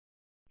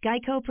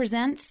Geico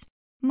presents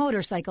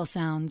Motorcycle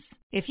Sounds.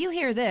 If you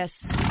hear this,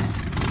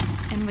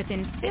 and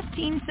within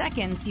 15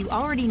 seconds you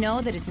already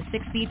know that it's a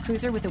 6-speed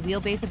cruiser with a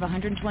wheelbase of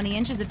 120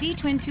 inches, a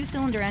V-twin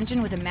 2-cylinder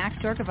engine with a max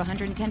torque of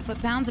 110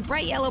 foot-pounds, a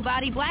bright yellow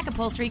body, black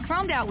upholstery,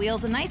 chromed out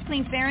wheels, a nice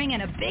clean fairing,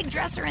 and a big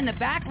dresser in the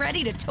back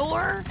ready to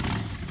tour,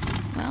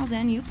 well,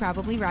 then you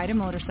probably ride a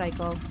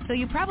motorcycle. So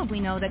you probably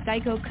know that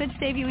Geico could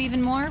save you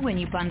even more when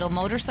you bundle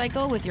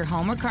motorcycle with your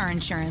home or car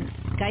insurance.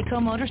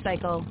 Geico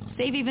Motorcycle.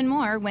 Save even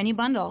more when you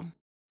bundle.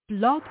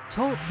 Blog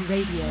Talk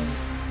Radio.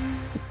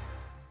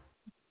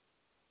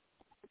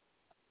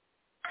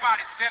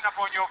 Everybody stand up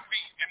on your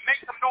feet and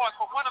make some noise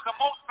for one of the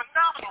most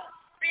phenomenal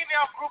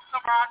female groups of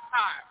our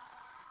time.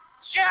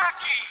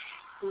 Jackie,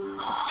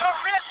 the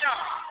Rhythm,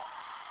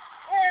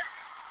 and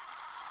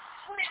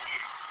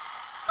Sweetie,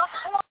 the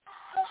Fourth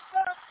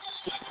Sister.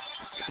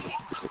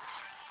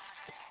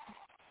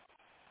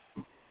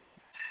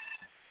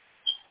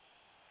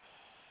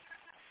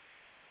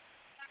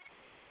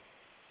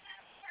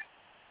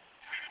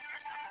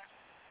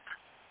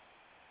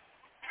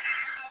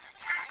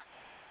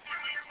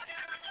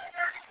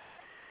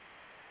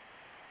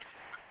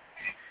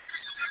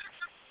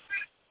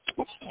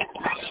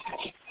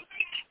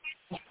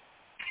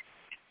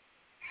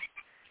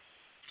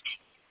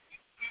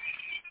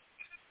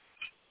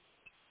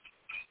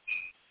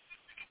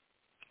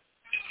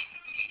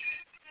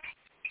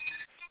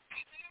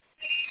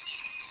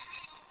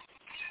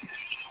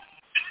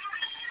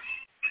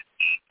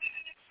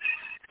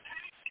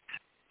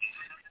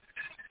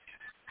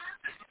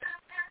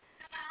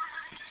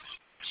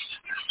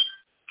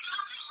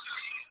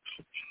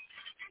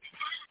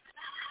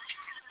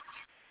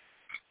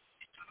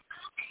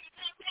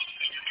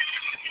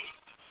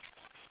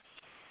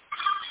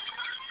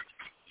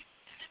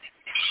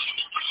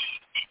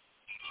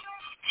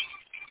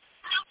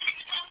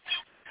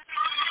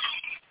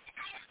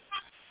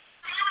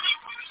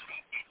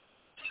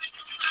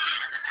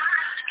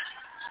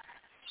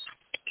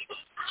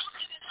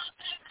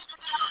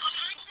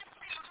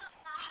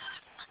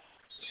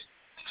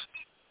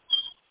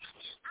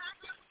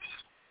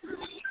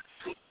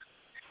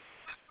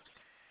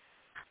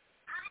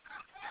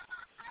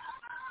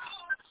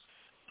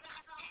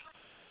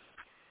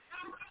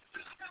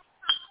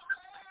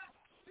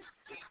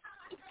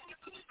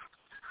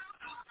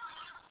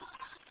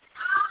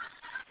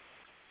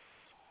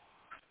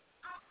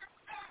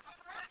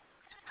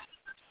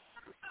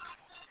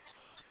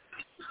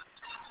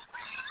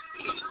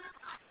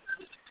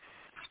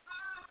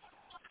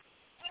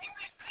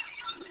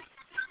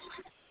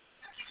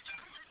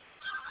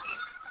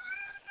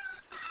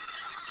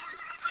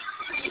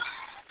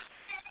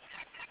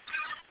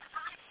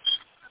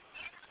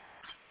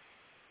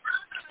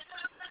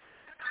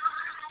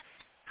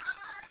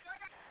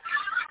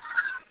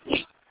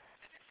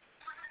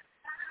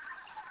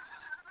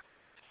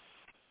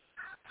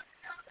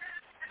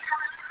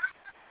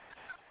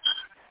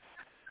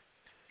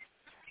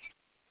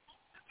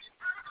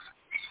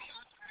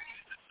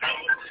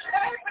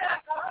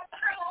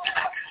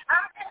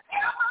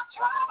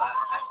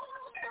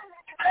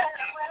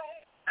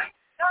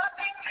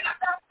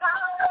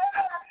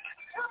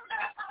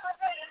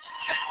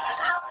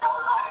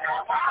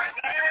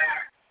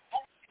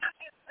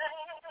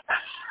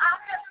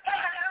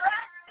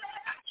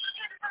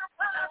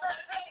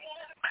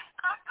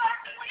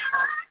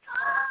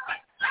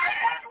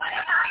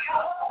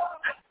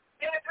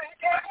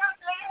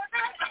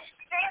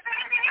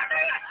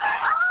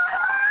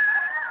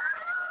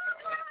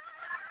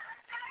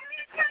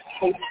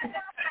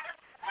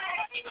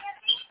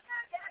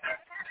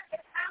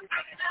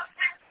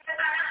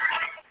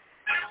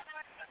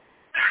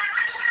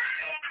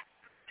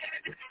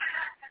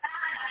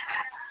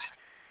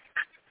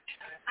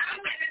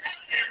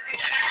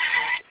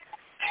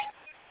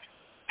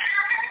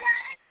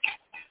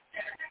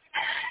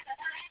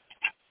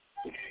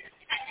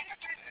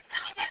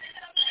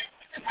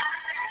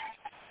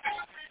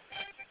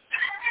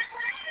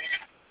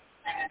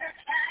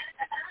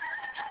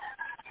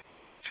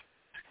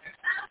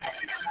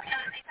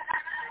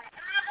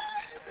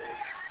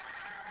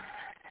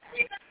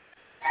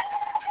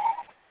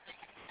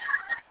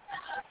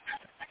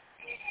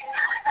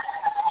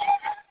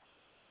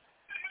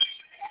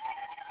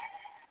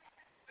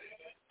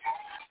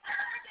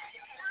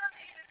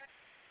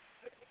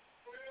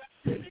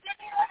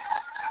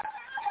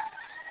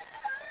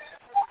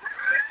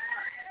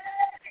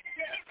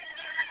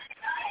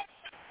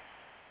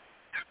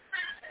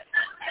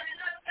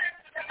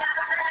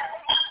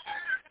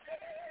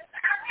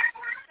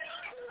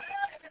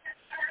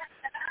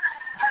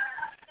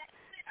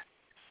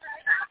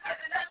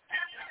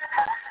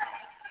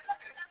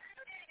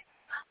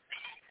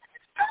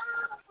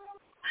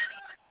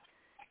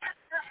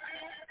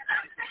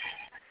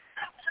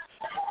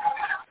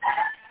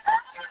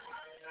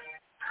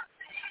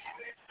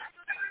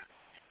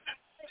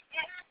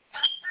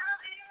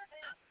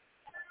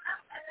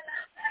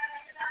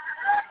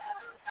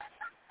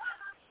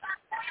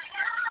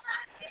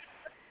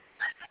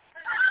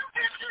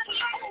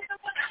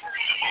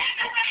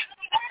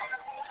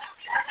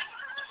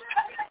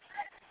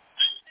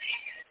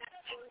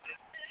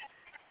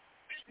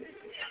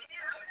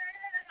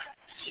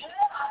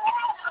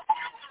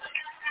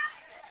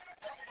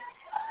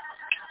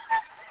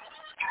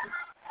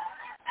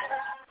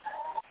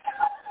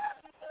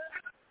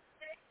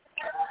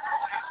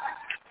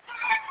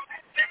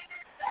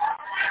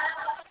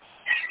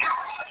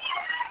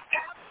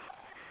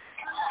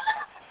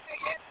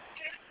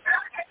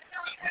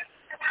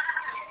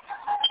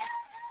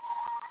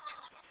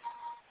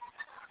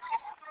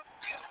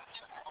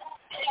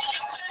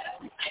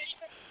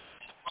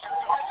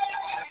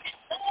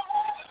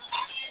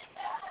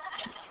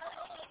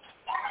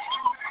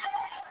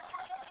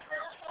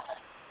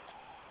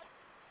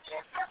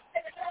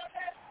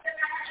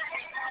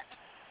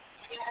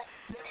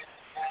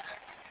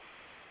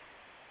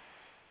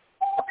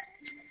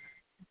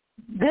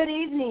 Good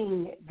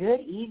evening. Good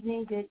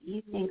evening. Good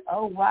evening.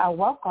 Oh, wow.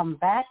 Welcome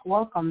back.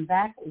 Welcome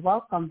back.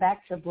 Welcome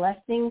back to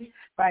Blessings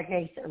by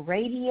Grace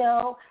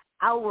Radio,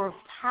 Hour of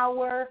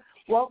Power.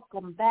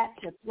 Welcome back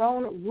to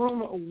Throne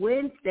Room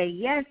Wednesday.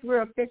 Yes,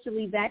 we're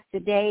officially back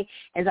today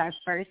as our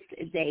first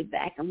day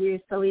back, and we're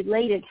so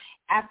elated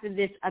after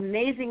this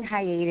amazing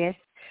hiatus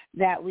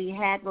that we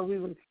had where we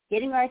were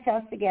getting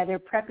ourselves together,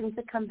 prepping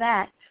to come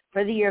back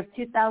for the year of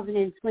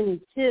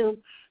 2022.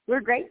 We're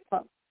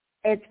grateful.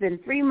 It's been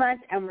 3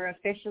 months, and we're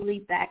officially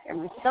back, and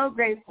we're so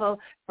grateful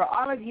for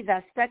all of you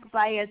that stuck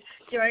by us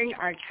during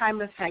our time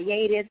of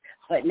hiatus,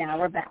 but now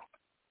we're back.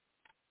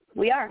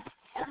 We are,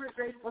 and we're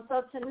grateful.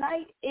 So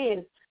tonight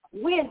is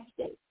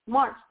Wednesday,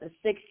 March the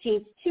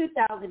 16th,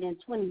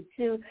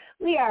 2022.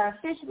 We are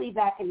officially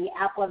back in the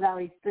Apple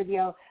Valley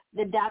studio.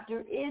 The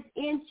doctor is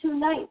in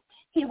tonight.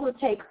 He will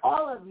take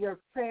all of your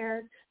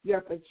prayers,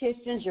 your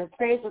petitions, your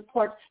praise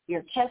reports,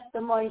 your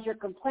testimonies, your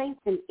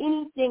complaints, and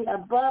anything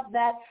above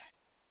that,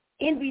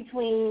 in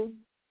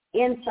between,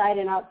 inside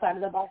and outside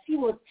of the box. He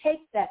will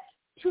take that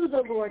to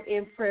the Lord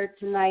in prayer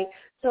tonight.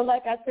 So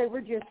like I said,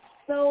 we're just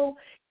so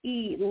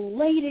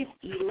elated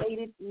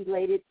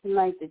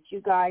tonight that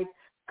you guys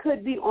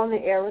could be on the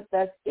air with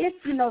us. If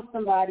you know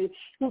somebody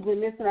who's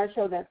been missing our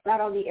show that's not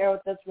on the air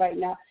with us right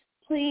now,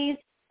 please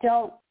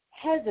don't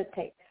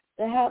hesitate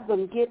to have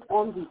them get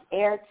on the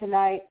air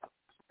tonight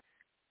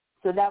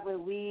so that way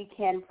we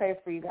can pray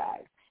for you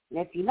guys. And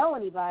if you know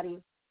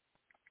anybody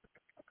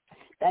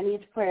that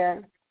needs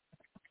prayer,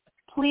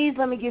 please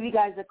let me give you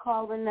guys a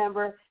call-in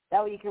number.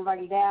 That way you can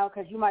write it down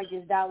because you might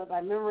just dial it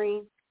by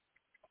memory.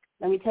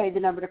 Let me tell you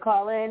the number to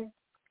call in.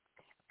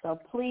 So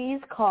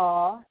please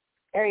call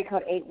area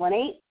code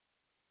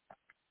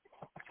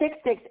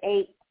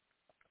 818-668-5428.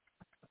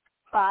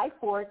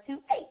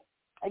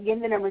 Again,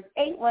 the number is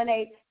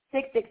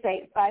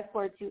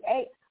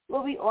 818-668-5428.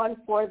 We'll be on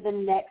for the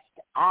next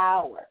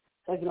hour.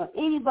 So if you know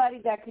anybody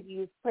that could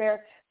use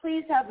prayer,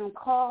 please have them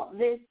call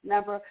this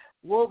number.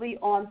 We'll be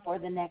on for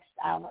the next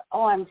hour.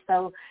 Oh, I'm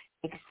so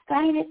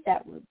excited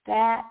that we're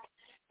back.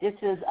 This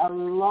is a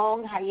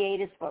long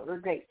hiatus, but we're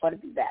grateful to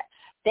be back.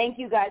 Thank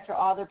you guys for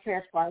all the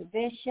prayers for our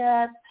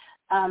bishop.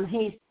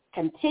 He's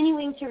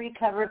continuing to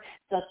recover.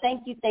 So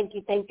thank you,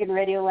 in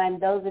Radio Land.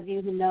 Those of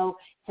you who know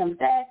him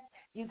best,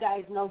 you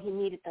guys know he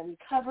needed the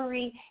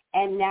recovery,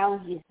 and now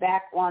he's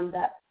back on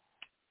the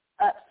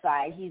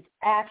upside. He's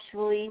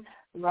actually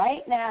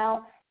right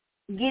now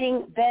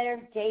getting better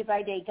day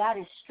by day. God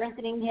is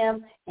strengthening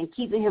him and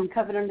keeping him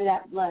covered under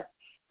that blood.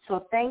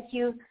 So thank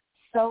you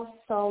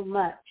so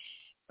much.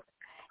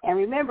 And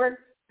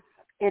remember,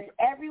 it's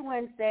every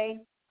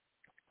Wednesday,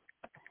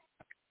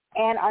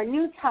 and our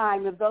new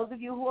time, of those of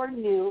you who are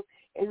new,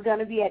 is going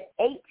to be at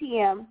 8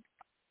 p.m.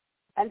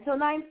 until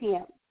 9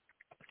 p.m.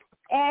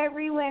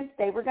 Every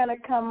Wednesday, we're going to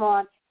come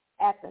on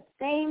at the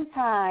same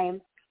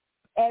time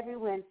every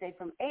Wednesday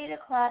from 8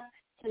 o'clock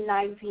to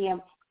 9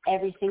 p.m.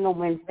 every single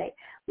Wednesday.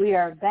 We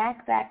are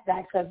back.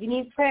 So if you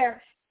need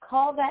prayer,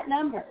 call that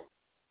number.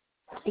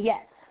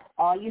 Yes,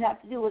 all you have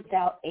to do is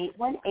dial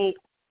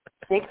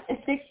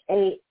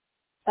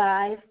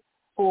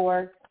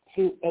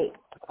 818-668-5428.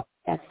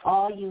 That's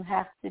all you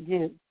have to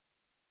do.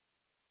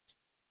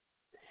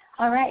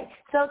 All right,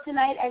 so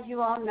tonight, as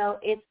you all know,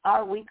 it's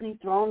our weekly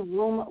Throne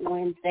Room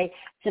Wednesday.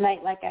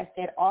 Tonight, like I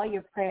said, all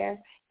your prayers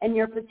and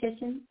your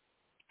petitions,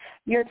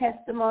 your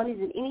testimonies,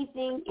 and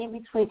anything in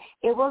between,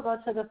 it will go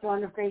to the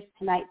throne of grace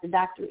tonight. The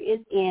doctor is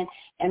in,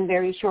 and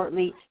very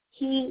shortly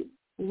he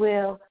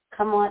will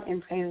come on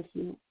and pray with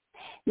you.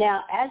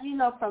 Now, as you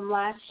know from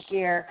last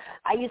year,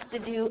 I used to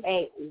do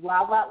a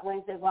Wild Out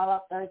Wednesday, Wild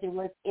Out Thursday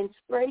with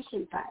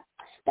inspiration time.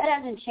 That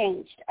hasn't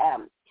changed.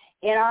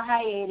 In our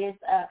hiatus,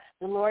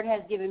 the Lord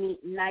has given me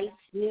nice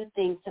new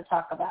things to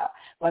talk about.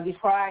 But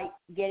before I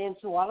get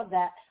into all of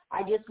that,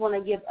 I just want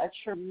to give a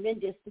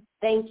tremendous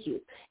thank you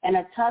and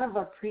a ton of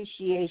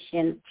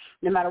appreciation.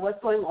 No matter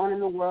what's going on in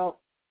the world,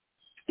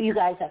 you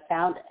guys have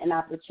found an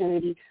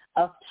opportunity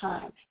of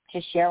time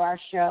to share our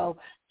show,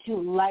 to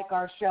like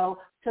our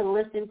show, to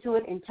listen to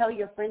it, and tell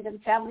your friends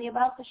and family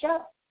about the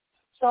show.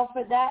 So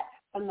for that,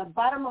 from the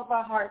bottom of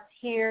our hearts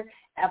here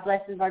at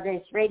Blessings by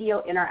Grace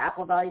Radio in our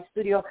Apple Valley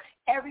studio,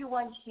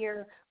 everyone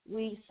here,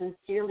 we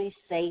sincerely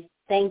say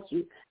thank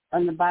you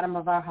from the bottom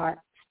of our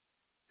hearts.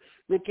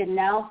 We can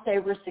now say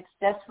we're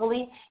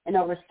successfully in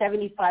over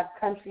 75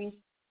 countries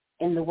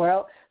in the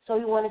world. So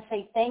we want to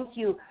say thank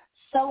you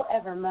so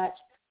ever much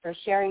for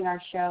sharing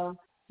our show.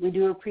 We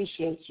do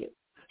appreciate you.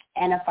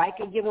 And if I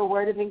could give a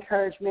word of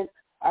encouragement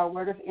or a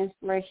word of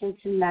inspiration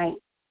tonight,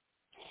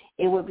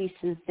 it would be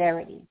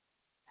sincerity.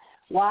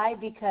 Why?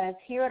 Because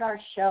here at our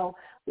show,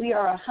 we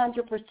are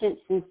 100%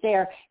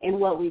 sincere in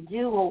what we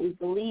do, what we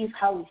believe,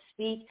 how we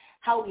speak,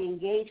 how we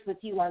engage with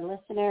you, our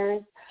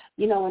listeners.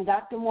 You know, when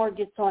Dr. Moore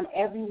gets on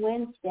every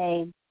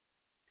Wednesday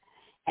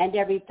and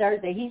every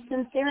Thursday, he's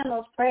sincere in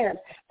those prayers.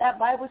 That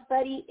Bible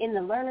study in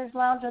the Learner's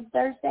Lounge on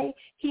Thursday,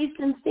 he's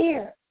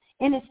sincere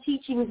in his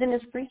teachings and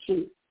his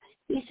preaching.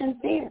 He's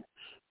sincere.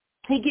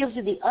 He gives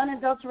you the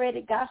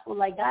unadulterated gospel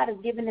like God has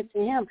given it to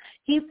him.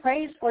 He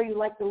prays for you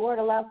like the Lord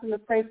allows him to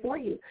pray for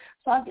you.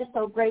 So I'm just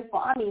so grateful.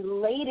 I'm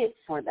elated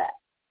for that.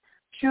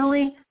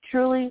 Truly,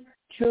 truly,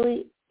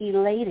 truly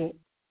elated.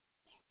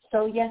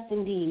 So yes,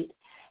 indeed,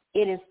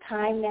 it is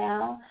time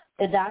now.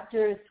 The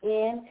doctor is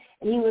in,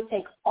 and he will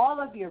take all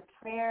of your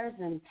prayers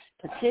and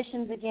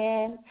petitions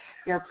again,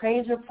 your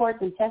praise reports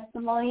and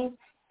testimonies,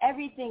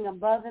 everything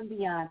above and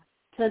beyond,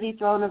 to the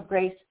throne of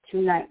grace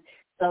tonight.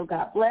 So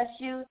God bless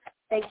you.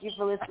 Thank you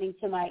for listening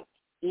to my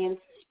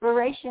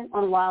inspiration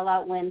on Wild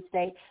Out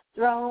Wednesday,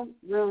 Throne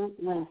Room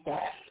Wednesday.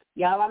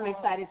 Y'all, I'm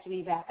excited to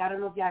be back. I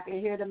don't know if y'all can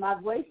hear it in my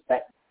voice,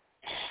 but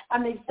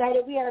I'm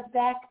excited. We are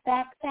back.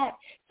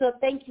 So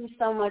thank you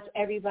so much,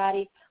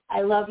 everybody. I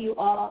love you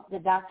all. The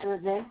doctor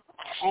is in,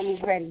 and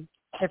he's ready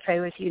to pray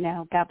with you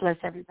now. God bless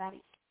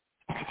everybody.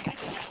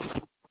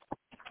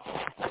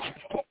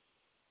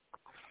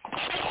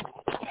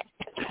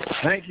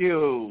 Thank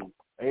you.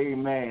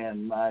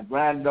 Amen. My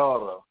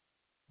granddaughter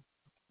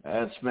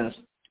has been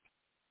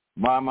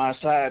by my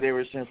side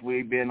ever since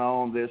we've been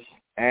on this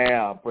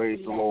air.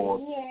 Praise the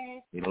Lord.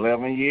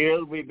 11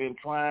 years we've been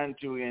trying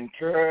to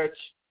encourage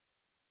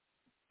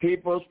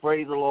people.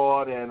 Praise the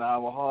Lord. And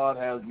our heart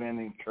has been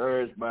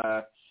encouraged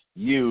by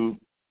you.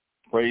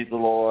 Praise the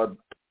Lord.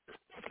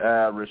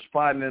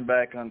 Responding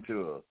back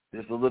unto us.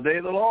 This is the day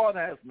the Lord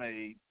has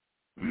made.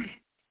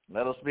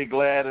 Let us be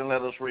glad and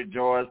let us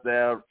rejoice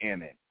there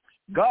in it.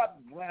 God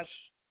bless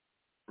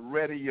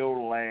Radio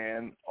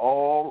Land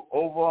all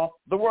over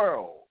the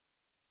world.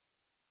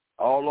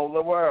 All over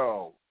the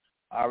world.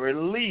 I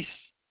release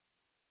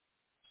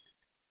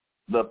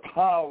the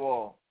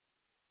power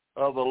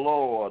of the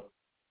Lord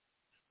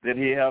that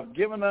he has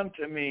given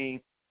unto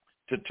me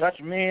to touch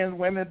men,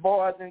 women,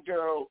 boys, and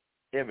girls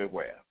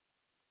everywhere.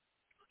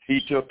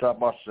 He took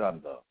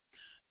Tabashanda.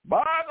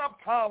 By the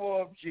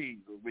power of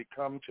Jesus, we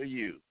come to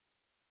you.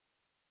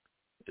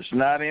 It's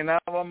not in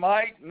our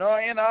might nor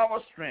in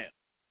our strength,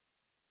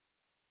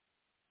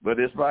 but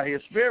it's by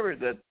his Spirit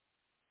that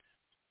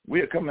we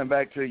are coming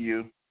back to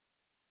you.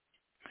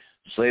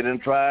 Satan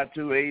tried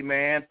to,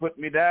 amen, put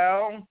me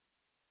down,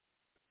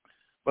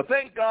 but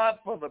thank God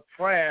for the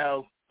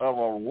prayers of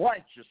a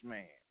righteous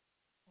man.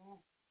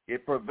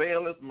 It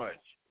prevaileth much.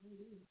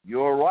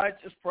 Your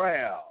righteous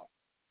prayer,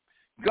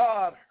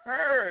 God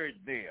heard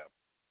them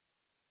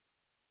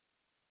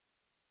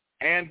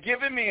and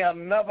giving me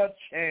another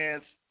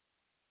chance,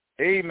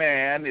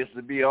 amen, is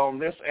to be on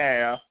this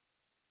air,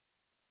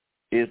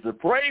 is to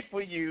pray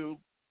for you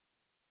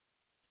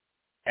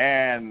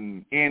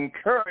and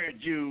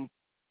encourage you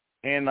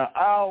in the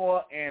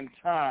hour and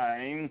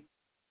time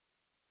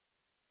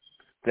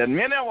that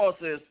many of us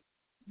is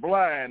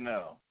blind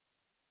now.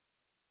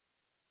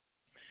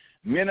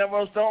 Many of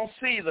us don't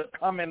see the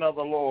coming of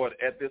the Lord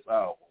at this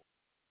hour.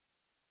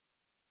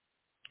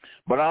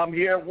 But I'm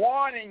here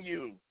warning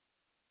you,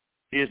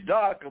 it's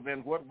darker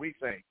than what we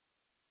think.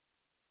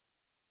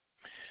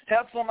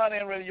 Have somebody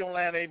in Radio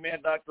Land, amen,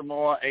 Dr.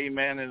 Moore,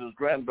 amen, and his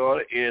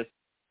granddaughter is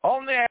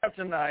on the air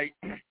tonight.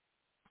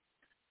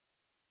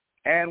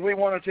 And we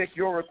want to take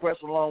your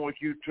request along with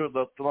you to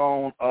the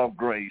throne of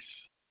grace.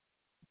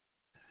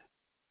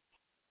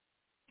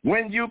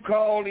 When you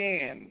call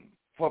in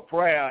for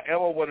prayer,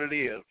 ever what it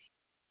is,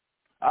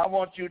 I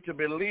want you to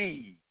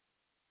believe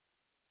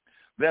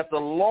that the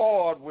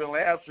Lord will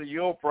answer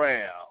your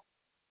prayer.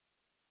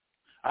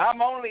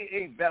 I'm only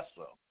a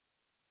vessel.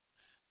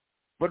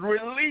 But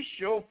release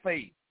your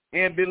faith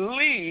and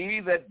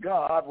believe that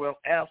God will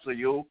answer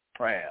your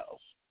prayers.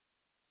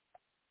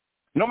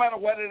 No matter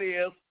what it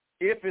is,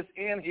 if it's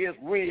in his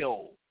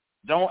will,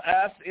 don't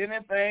ask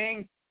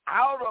anything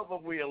out of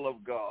the will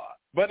of God.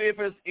 But if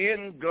it's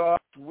in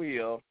God's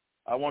will,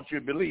 I want you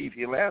to believe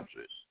he'll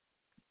answer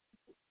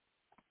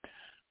it.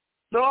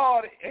 The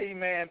Lord,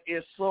 amen,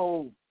 is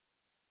so,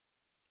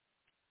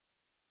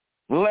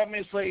 let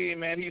me say,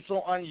 amen, he's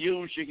so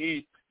unusual.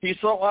 He's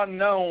so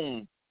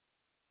unknown.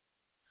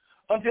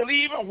 Until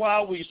even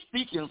while we're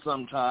speaking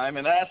sometime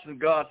and asking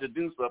God to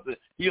do something,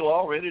 he'll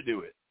already do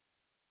it.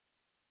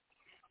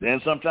 Then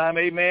sometime,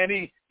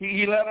 amen,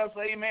 he let us,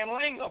 amen,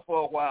 linger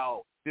for a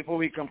while before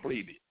we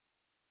complete it.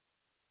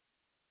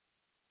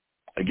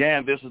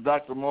 Again, this is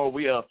Dr. Moore.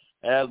 We are,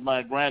 as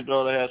my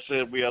granddaughter has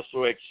said, we are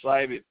so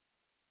excited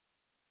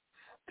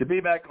to be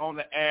back on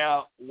the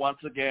air once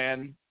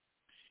again.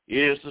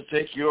 Is to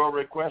take your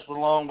request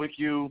along with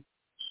you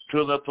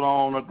to the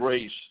throne of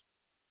grace.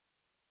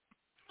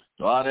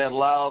 God has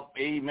allowed,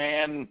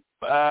 amen,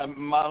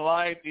 my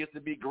life is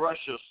to be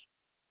gracious.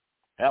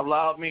 Have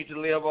allowed me to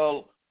live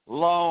a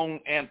long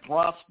and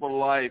prosperous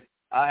life.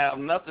 I have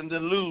nothing to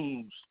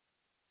lose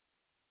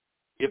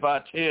if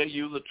I tell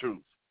you the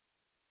truth.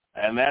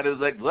 And that is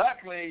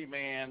exactly,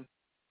 amen,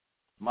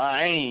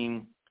 my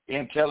aim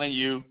in telling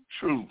you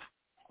truth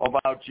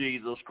about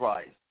Jesus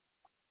Christ.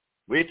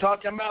 We're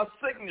talking about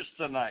sickness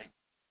tonight.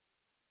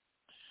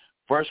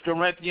 1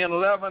 Corinthians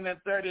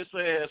 11:30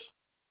 says,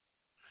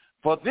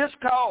 for this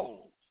cause,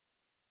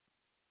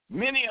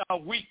 many are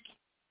weak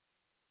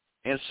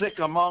and sick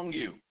among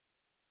you.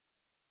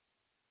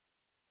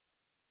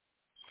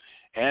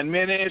 and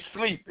many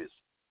sleepeth.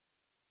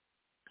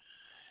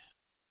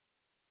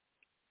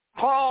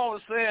 Paul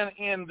is saying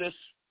in this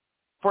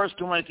 1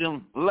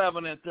 Corinthians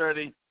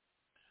 11:30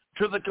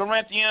 to the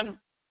Corinthians,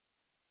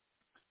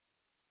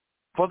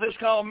 for this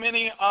cause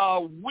many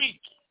are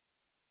weak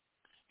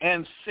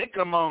and sick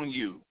among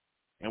you.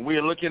 And we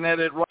are looking at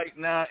it right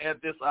now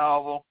at this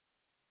hour.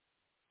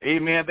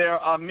 Amen. There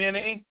are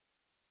many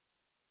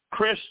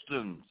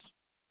Christians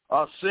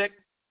are sick,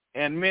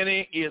 and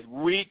many is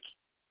weak,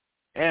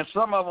 and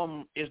some of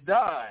them is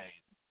died.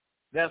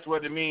 That's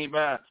what it means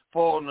by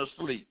falling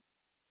asleep.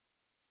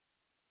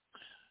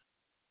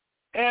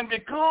 And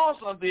because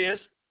of this,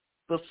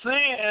 the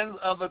sins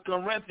of the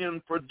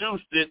Corinthians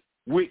produced it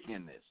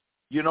wickedness.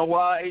 You know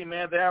why,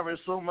 amen, there is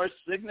so much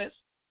sickness?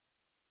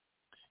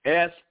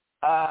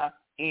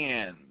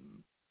 S-I-N.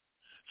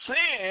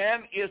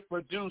 Sin is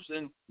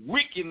producing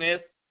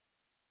wickedness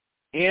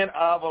in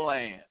our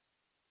land.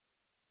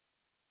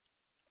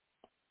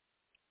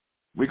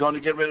 We're going to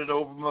get ready to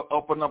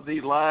open up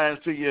these lines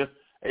to you,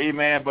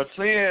 amen, but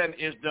sin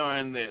is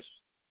doing this.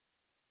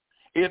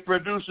 It's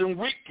producing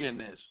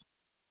wickedness,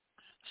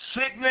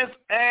 sickness,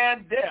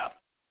 and death.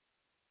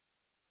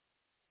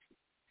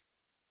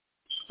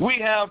 We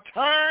have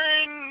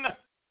turned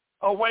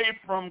away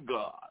from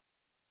God,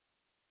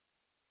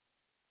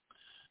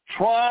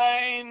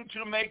 trying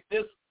to make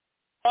this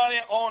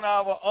money on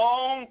our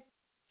own,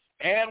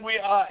 and we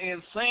are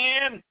in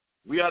sin.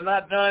 We are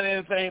not doing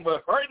anything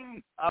but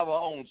hurting our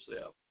own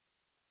self.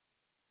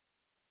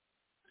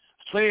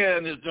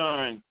 Sin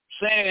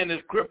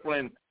is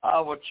crippling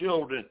our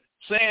children.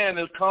 Sin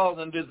is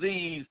causing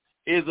disease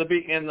is to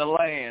be in the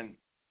land.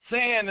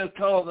 Sin is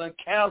causing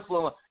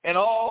cancer and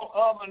all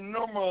other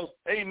numerous,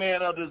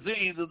 amen, of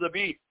diseases to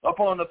be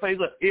upon the face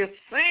of it's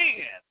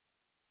sin.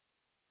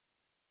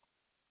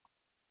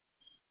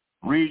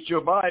 Read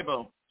your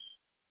Bible.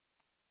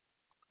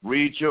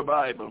 Read your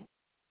Bible.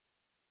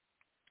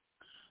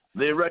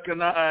 They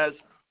recognize,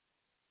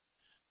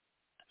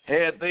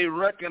 had they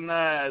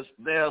recognized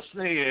their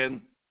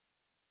sin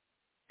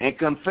and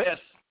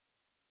confessed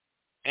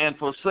and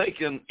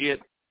forsaken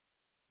it,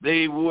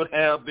 they would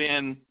have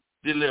been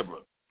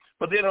delivered.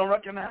 But they don't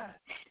recognize.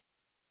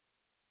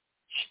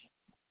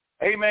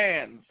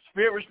 Amen.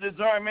 Spiritual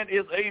discernment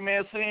is,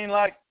 amen, seen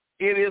like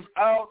it is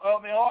out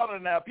of the order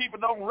now. People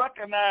don't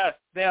recognize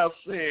their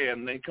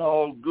sin. They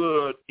call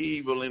good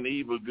evil and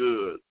evil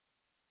good.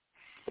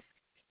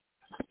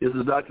 This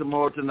is Dr.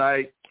 Moore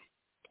tonight.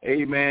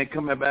 Amen.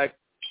 Coming back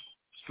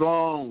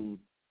strong.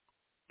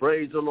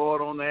 Praise the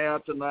Lord on the air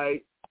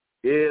tonight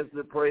is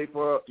to pray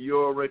for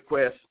your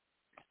request.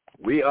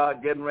 We are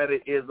getting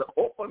ready is to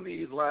open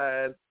these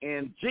lines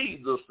in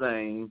Jesus'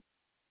 name.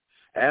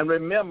 And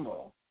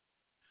remember,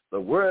 the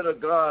word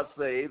of God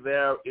say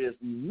there is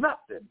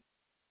nothing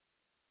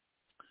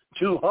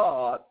too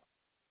hard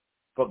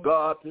for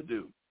God to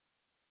do.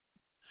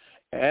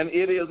 And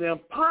it is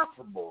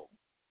impossible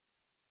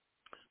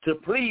to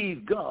please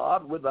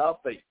God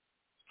without faith.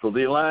 So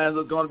the lines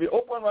are going to be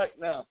open right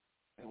now.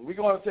 And we're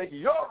going to take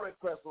your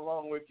request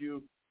along with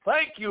you.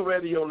 Thank you,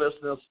 radio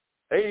listeners,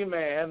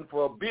 amen,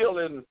 for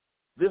building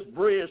this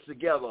bridge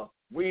together.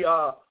 We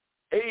are,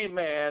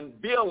 amen,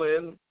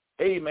 building,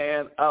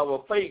 amen,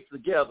 our faith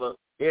together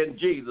in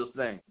Jesus'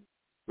 name.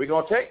 We're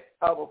going to take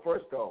our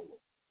first call.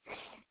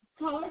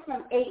 Caller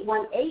from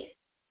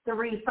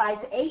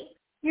 818-358.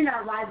 You're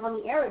now live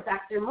on the air with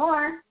Dr.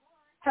 Moore.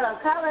 Hello,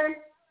 caller.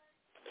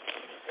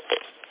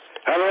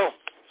 Hello.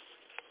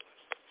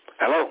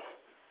 Hello.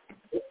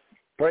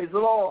 Praise the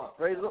Lord.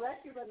 Praise the Lord.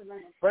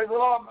 Praise the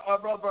Lord,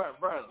 Brother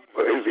Burns.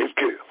 It's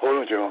good. Hold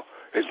on, Joe.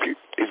 It's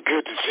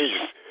good to see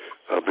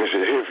you,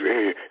 Bishop,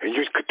 here, and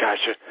you,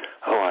 Katasha.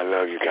 Oh, I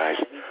love you guys.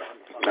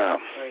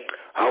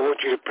 I want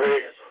you to pray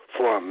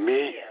for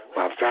me,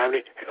 my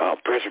family,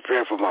 precious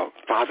prayer for my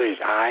father, his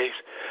eyes,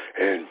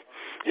 and,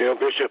 you know,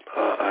 Bishop,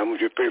 I want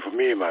you to pray for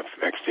me and my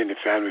extended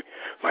family,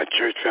 my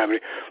church family,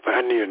 but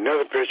I need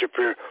another precious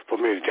prayer for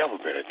me. The devil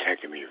been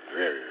attacking me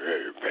very,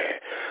 very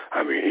bad.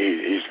 I mean,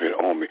 he's been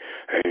on me,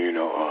 and, you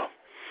know,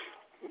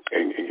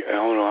 and I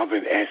don't know, I've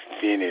been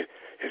asking it.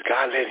 Is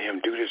God letting him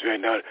do this right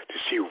now to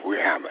see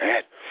where I'm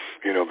at?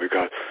 You know,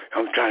 because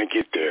I'm trying to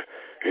get there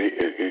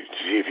and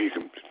see if he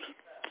can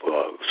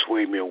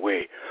sway me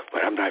away.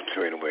 But I'm not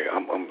swaying away.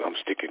 I'm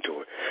sticking to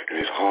it. And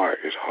it's hard.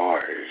 It's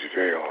hard. It's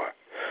very hard.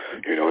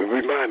 You know, it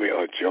reminds me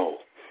of Joe.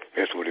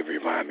 That's what it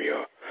reminds me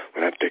of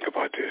when I think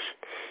about this.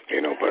 You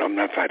know, but I'm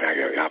not fighting.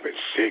 I've been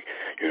sick.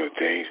 You know,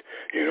 things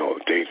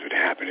been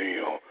happening,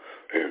 you know.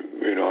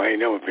 And, you know, I ain't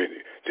never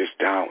been this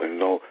down and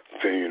low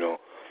thing, you know.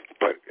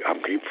 But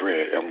I'm keep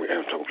praying.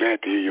 I'm so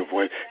glad to hear your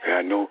voice, and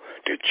I know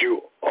that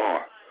you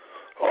are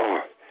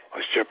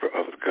a shepherd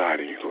of God,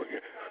 and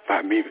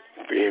by me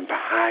being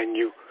behind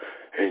you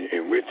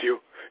and with you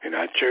in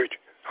our church,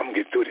 I'm going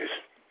to get through this.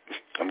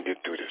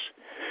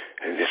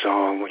 And that's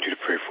all I want you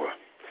to pray for.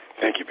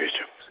 Thank you,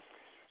 Bishop.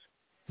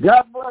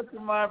 God bless you,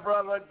 my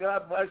brother.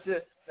 God bless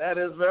you. That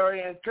is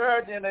very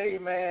encouraging.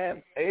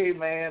 Amen.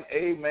 Amen.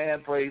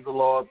 Amen. Praise the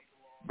Lord.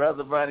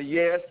 Brother Brandon,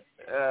 yes,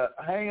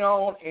 hang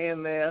on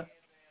in there.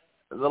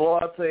 the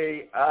Lord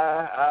say,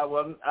 I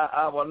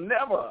will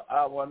never,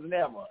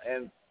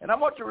 and I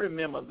want you to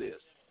remember this.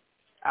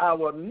 I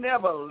will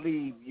never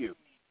leave you,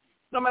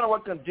 no matter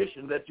what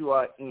condition that you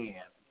are in.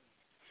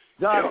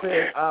 God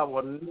says, I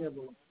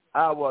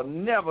will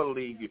never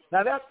leave you.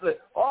 Now, that's the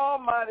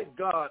Almighty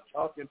God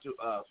talking to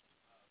us.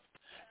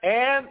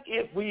 And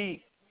if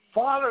we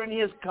follow in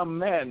his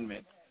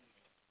commandment,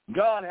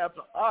 God has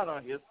to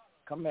honor his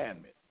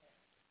commandment.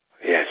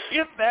 Yes.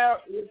 If there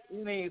is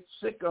any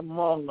sick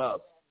among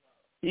us,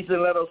 he said,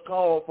 let us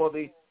call for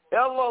the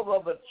elders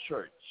of the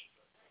church.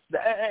 The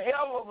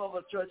elders of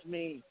the church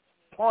means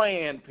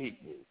praying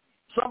people,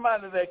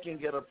 somebody that can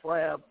get a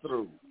prayer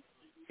through.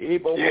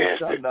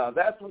 Yes,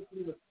 that's what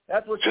you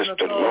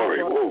Sister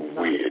Lori,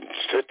 we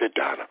Sister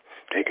Donna,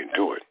 they can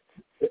do it.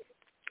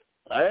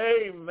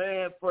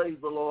 Amen. Praise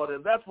the Lord.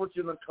 And that's what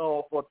you're going to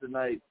call for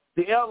tonight.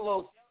 The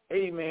elders,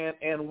 amen,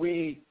 and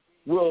we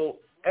will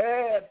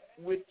add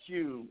with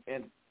you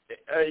and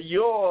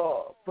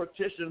your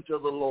petition to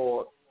the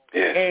Lord.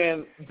 Yes.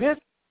 And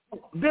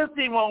this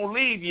he won't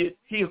leave you.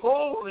 He's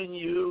holding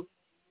you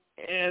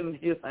in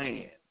his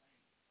hand.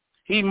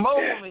 He's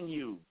molding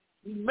you.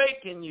 He's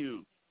making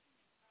you.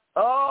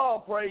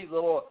 Oh, praise the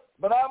Lord.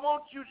 But I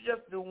want you to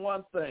just do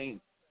one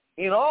thing.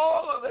 In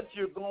all of that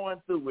you're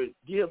going through it,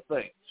 give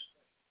thanks.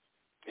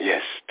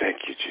 Yes, thank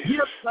you, Jesus.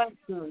 Give thanks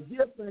to him.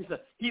 Give thanks to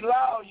him. He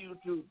allows you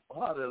to,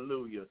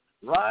 hallelujah,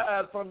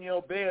 rise from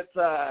your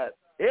bedside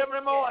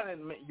every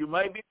morning. You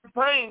may be in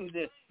pain,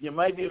 you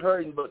may be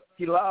hurting, but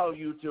he allows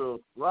you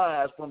to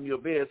rise from your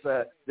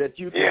bedside that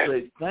you can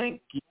say,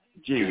 thank you,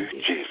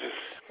 Jesus.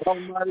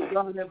 Almighty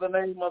God, in the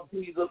name of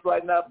Jesus,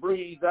 right now,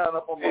 breathe down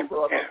upon my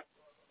brother.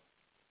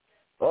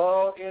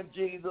 Oh, in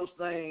Jesus'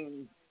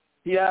 name,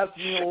 he asks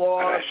you,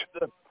 Lord,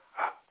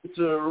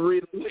 to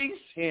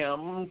release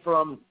him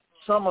from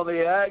some of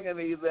the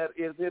agony that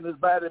is in his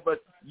body,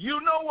 but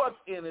you know what's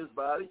in his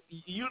body.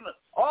 You know,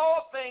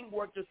 all things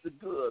work just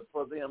good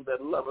for them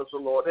that love us, the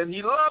Lord. And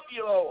he loves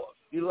you, Lord.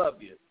 He loves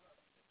you.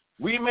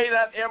 We may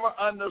not ever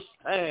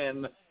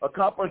understand or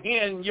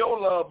comprehend your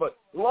love, but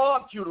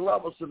Lord, you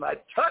love us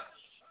tonight. Touch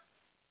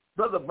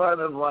Brother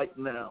Vernon right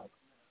now.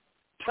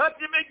 Touch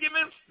him and give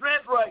him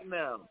strength right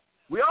now.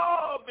 We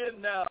all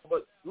been now,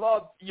 but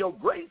Lord, your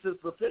grace is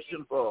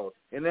sufficient for us.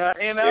 And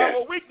in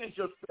our weakness,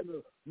 your strength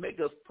will make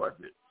us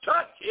perfect.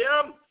 Touch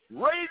him,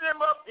 raise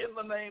him up in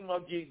the name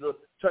of Jesus.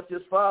 Touch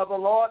his father,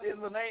 Lord,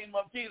 in the name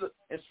of Jesus,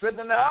 and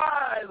strengthen the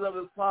eyes of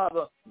his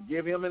father.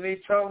 Give him an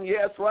eternal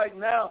yes right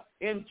now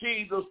in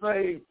Jesus'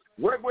 name.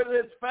 Work with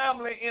his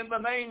family in the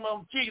name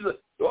of Jesus.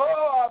 Oh,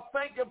 I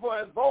thank you for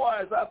his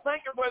voice. I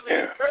thank you for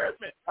the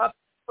encouragement. I thank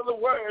you for the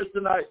words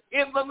tonight.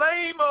 In the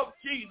name of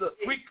Jesus,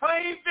 we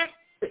claim victory.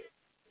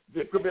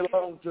 Victory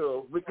belongs to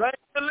us. We claim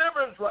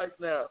deliverance right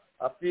now.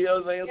 I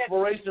feel the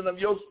inspiration of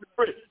your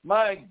spirit,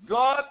 my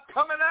God,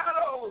 coming out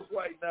of us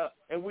right now.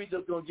 And we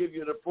just going to give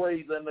you the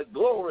praise and the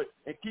glory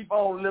and keep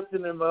on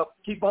lifting him up.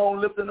 Keep on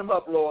lifting him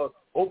up, Lord.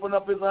 Open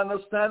up his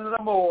understanding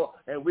more,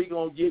 and we're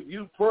going to give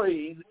you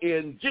praise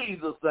in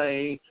Jesus'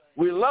 name.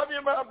 We love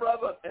you, my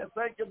brother, and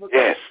thank you for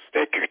coming. Yes,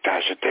 thank you,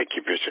 Tasha. Thank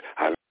you, Bishop.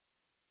 All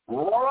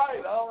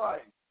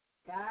right.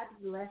 God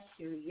bless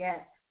you,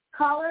 yes.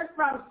 Caller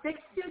from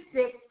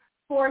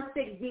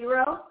 626-460.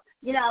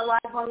 You know,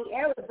 live on the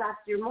air with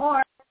Dr.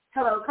 Moore.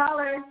 Hello,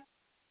 caller.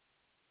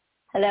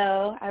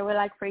 Hello. I would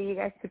like for you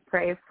guys to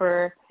pray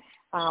for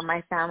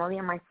my family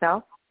and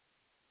myself.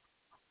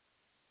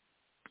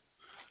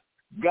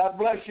 God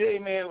bless you,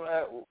 amen.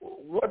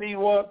 What do you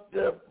want?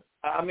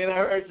 I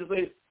heard you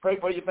say pray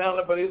for your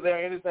family, but is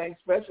there anything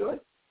specially?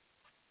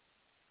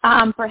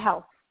 For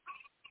health.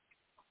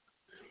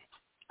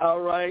 All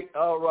right.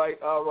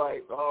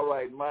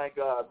 My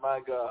God.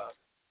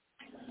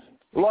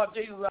 Lord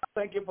Jesus, I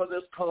thank you for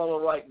this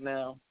caller right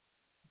now.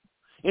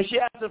 And she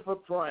asked for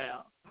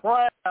prayer.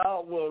 Prayer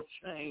will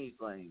change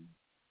things.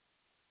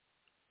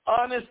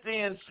 Honesty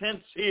and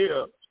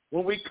sincere.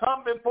 When we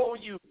come before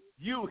you,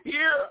 you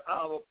hear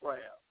our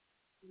prayer.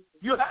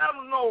 You have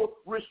no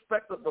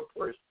respect of the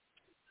person.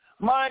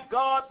 My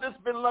God, this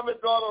beloved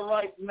daughter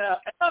right now,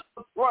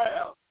 answer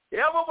prayer.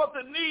 Ever what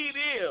the need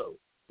is,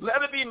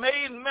 let it be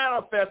made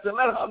manifest, and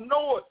let her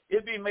know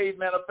it be made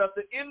manifest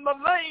in the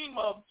name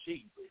of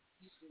Jesus.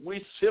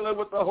 We seal it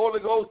with the Holy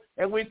Ghost,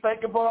 and we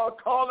thank you for our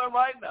calling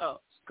right now.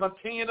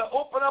 Continue to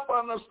open up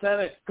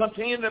understanding.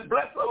 Continue to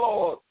bless the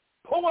Lord.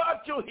 Pour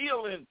out your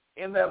healing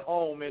in that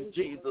home in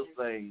Jesus'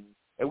 name.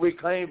 And we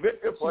claim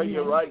victory for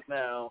you right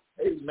now.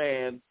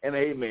 Amen and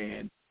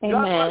amen.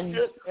 Amen.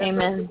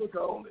 Amen.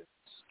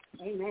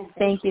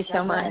 Thank you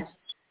so much.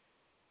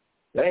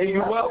 Hey,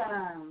 you're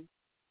welcome.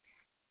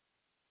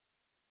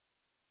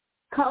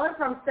 Caller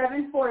from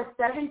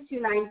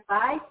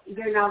 747-295.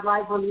 You're now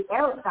live on the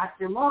air with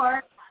Dr.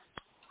 Moore.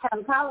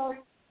 Hello, caller.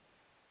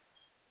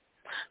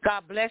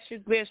 God bless you,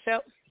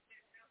 Bishop.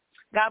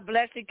 God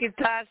bless you,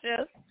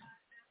 Katasha.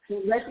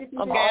 I'm glad to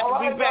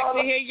be back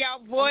to hear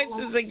y'all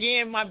voices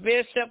again, my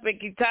Bishop and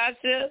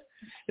Katasha.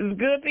 It's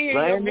good to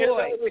hear your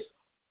voice.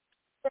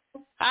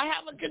 I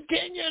have a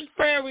continuous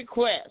prayer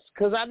request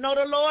because I know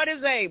the Lord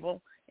is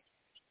able.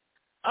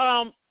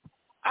 I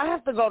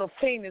have to go to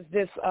Phoenix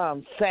this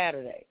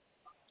Friday.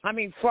 All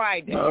right.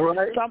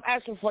 So I'm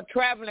asking for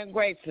traveling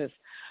graces.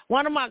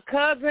 One of my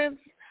cousins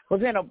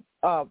was in a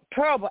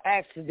terrible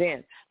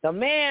accident. The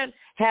man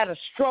had a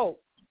stroke.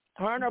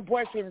 Her and her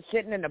boyfriend were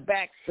sitting in the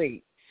back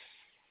seat.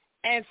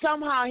 And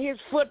somehow his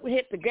foot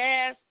hit the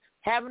gas,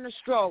 having a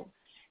stroke.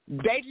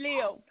 They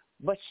lived,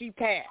 but she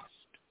passed.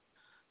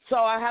 So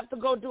I have to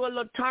go do a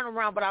little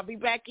turnaround, but I'll be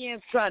back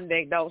in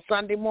Sunday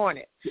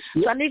morning.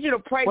 So I need you to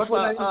pray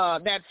for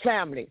that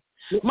family.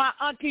 My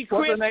Auntie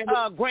Chris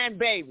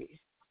grandbaby.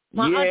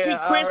 My Auntie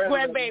Chris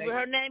grandbaby.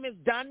 Her name is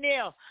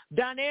Donnell.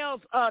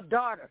 Donnell's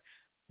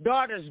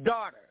daughter's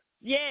daughter.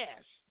 Yes.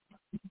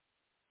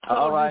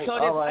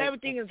 So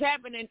everything is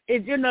happening.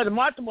 It's the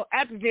multiple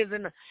accidents,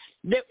 and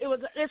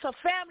it's a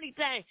family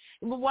thing.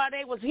 While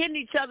they was hitting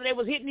each other.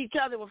 With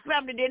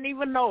family didn't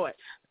even know it.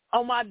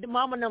 On my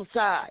mom and them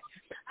side,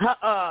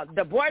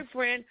 the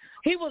boyfriend,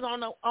 he was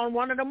on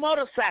one of the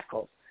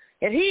motorcycles,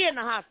 and he in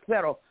the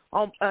hospital.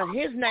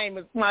 His name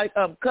is my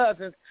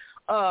cousin's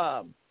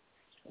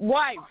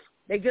wife.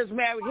 They just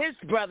married. His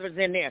brothers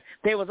in there.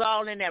 They was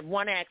all in that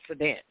one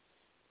accident.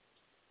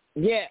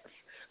 Yes.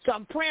 So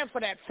I'm praying for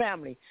that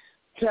family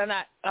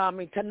tonight.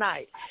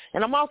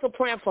 And I'm also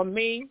praying for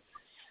me,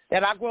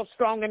 that I grow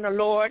strong in the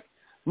Lord.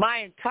 My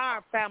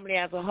entire family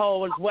as a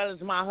whole, as well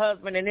as my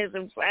husband and his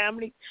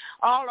family,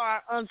 all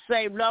our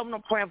unsaved loved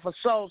ones, praying for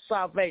soul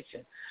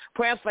salvation,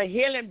 praying for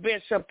healing,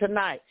 Bishop,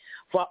 tonight,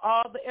 for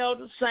all the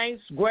elder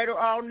saints, Greater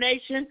All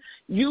Nation,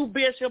 you,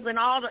 Bishop, and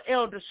all the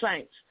elder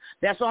saints.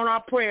 That's on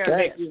our prayer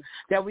list.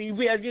 That we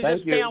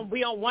just be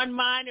on one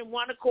mind and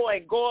one accord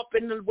and go up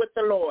with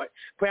the Lord,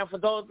 praying for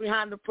those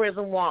behind the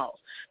prison walls.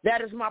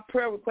 That is my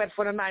prayer request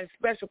for tonight,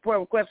 special prayer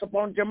request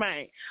upon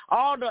Jermaine.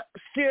 All the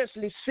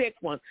seriously sick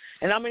ones,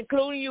 and I'm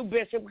including you,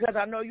 Bishop, because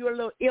I know you're a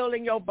little ill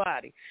in your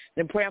body.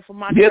 Then praying for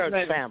my church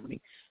family.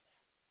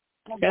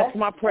 That's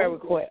my prayer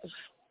request.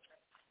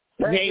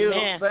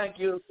 Thank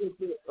you,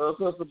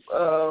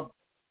 Sister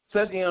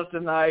Cynthia.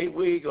 Tonight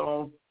we're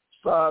going to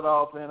start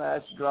off and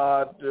ask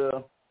God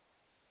to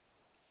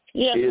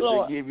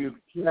give you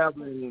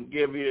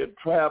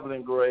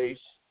traveling grace,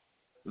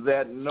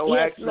 that no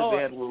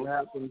accident will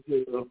happen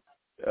to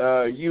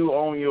you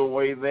on your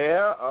way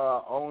there,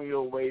 on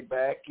your way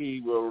back.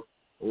 He will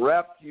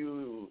wrap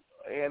you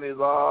in his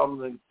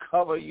arms and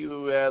cover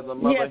you as a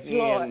mother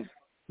hen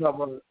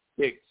covers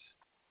chicks.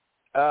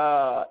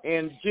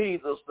 In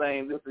Jesus'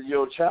 name, this is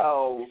your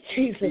child.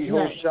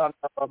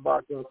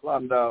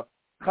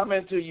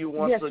 Coming to you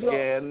once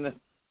again,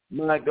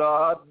 my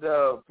God,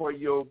 for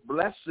your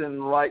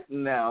blessing right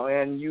now.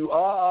 And you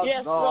are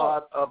a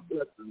God of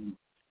blessing.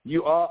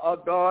 You are a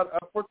God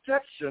of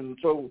protection.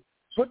 So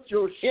put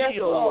your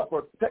shield of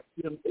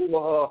protection over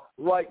her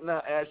right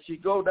now as she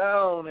go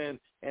down and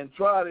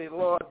try to,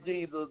 Lord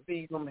Jesus,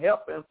 be some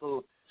help and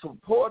some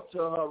support to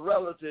her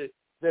relative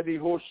that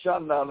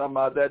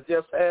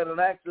just had an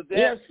accident.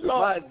 Yes,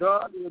 Lord. My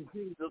God, in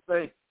Jesus'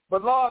 name.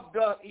 But Lord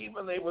God,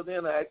 even they was in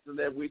an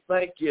accident, we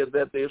thank you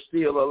that they're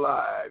still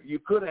alive. You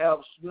could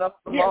have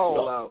snuffed them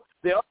all out.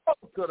 They all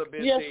could have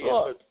been dead,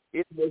 but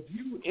it was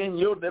you in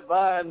your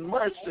divine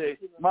mercy,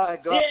 my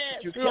God,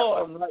 that you kept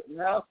them right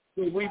now.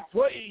 So we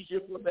praise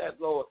you for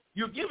that, Lord.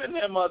 You're giving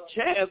them a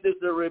chance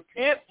to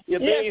repent if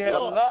they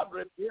have not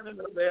repented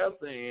of their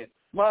sin.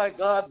 My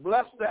God,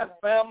 bless that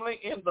family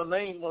in the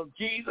name of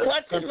Jesus.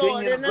 Lord,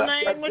 in the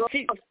name of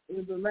Jesus.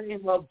 In the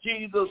name of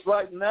Jesus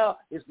right now.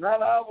 It's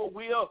not our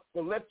will,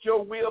 but let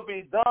your will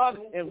be done,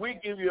 and we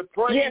give you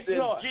praise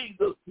in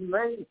Jesus'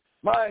 name.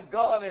 My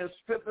God, and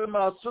strengthen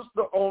my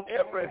sister on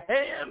every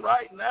hand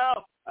right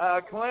now.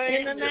 I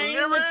claim in the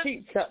name of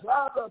Jesus.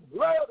 By the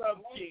blood of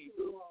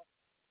Jesus.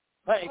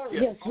 Thank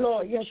you. Yes,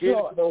 Lord. Yes,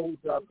 Lord. Go in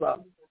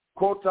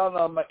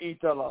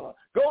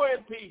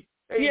peace.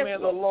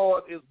 Amen. The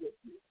Lord is with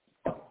you.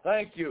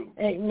 Thank you.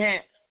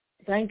 Amen.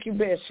 Thank you,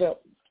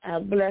 Bishop. I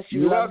bless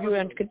you. Love you,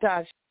 and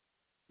Katasha.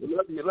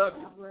 Love you. God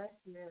bless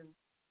you.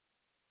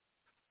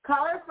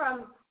 Caller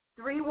from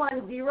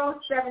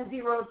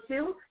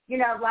 310702. You're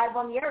now live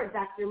on the air with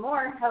Dr.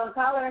 Moore. Hello,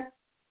 caller.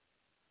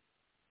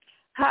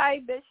 Hi,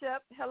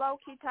 Bishop. Hello,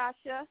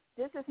 Katasha.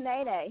 This is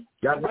Nene.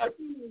 God bless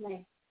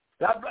you.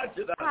 God bless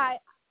you. Hi.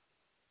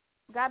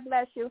 God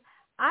bless you.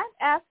 I'm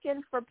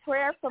asking for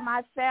prayer for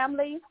my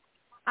family.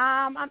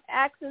 I'm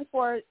asking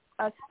for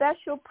a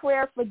special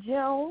prayer for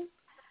June.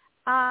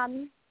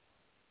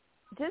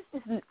 Just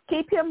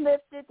keep him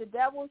lifted. The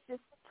devil's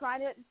just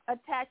trying to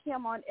attack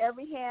him on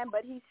every hand,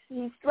 but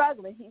he's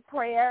struggling. He's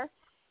prayer.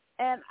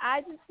 And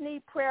I just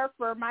need prayer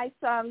for my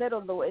son,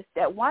 Little Louis,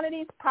 that one of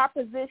these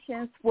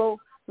propositions will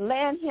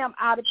land him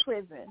out of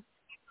prison.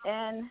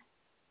 And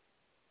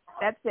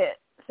that's it.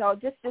 So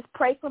just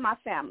pray for my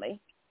family.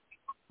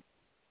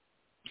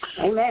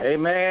 Amen.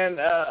 Amen.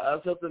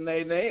 Sister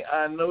Nene,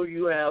 I know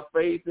you have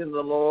faith in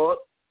the Lord.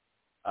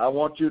 I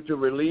want you to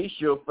release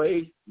your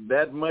faith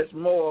that much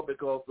more,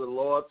 because the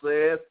Lord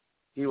says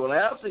he will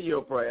answer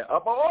your prayer.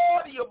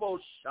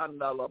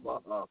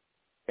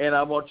 And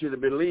I want you to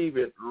believe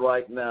it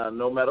right now,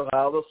 no matter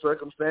how the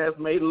circumstance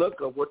may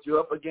look or what you're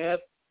up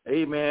against.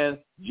 Amen.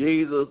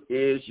 Jesus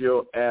is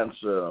your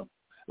answer.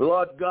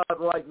 Lord God,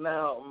 right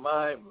now,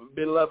 my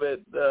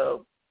beloved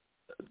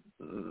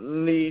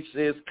niece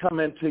is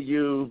coming to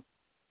you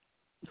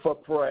for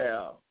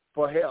prayer,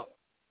 for help.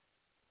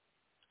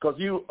 Because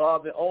you are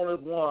the only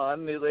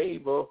one that is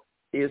able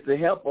to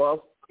help us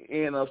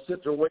in a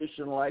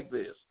situation like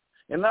this.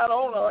 And not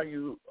only are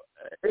you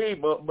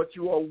able, but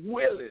you are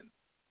willing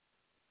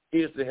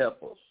is to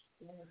help us.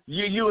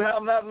 You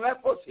have not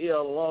left us here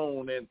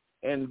alone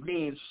and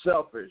being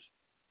selfish.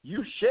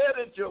 You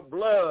shedded your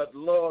blood,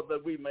 Lord,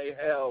 that we may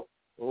have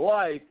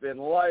life and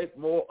life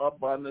more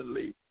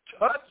abundantly.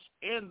 Touch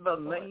in the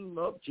name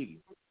of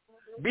Jesus.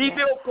 Go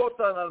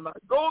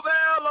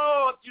there,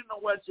 Lord. You know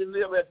where she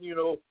lives at, you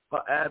know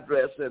her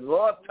address. And,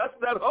 Lord, touch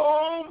that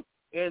home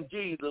in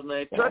Jesus'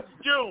 name. Touch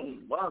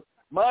June.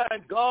 My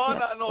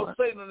God, I know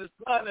Satan is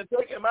trying to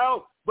take him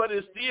out, but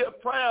it's still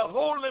prayer.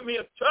 Hold him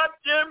here. Touch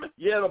him.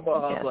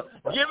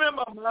 Give him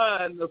a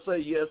mind to say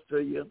yes to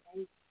you.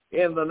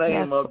 In the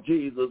name of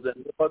Jesus,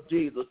 and Lord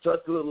Jesus,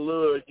 touch little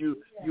Lord. You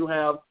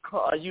have,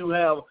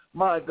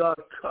 my God,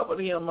 covered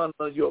him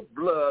under your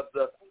blood,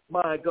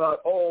 my God,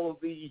 all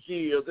these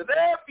years.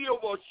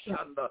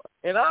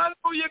 And I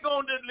know you're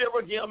going to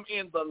deliver him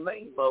in the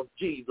name of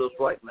Jesus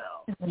right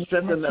now.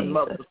 Strengthen that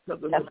mother,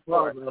 strengthen that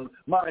father,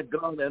 my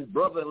God, and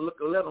brother, and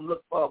let them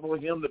look for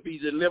him to be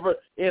delivered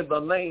in the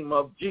name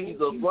of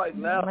Jesus right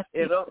now.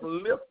 And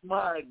uplift,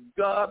 my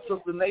God,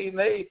 Sister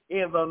Nene,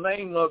 in the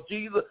name of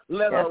Jesus.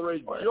 Let her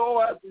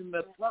rejoice in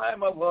the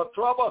time of her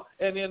trouble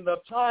and in the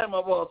time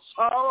of her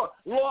sorrow.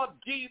 Lord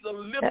Jesus,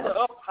 lift her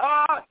up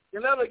high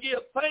and let her give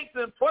thanks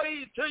and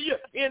praise to you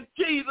in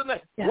Jesus' name.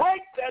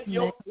 Break that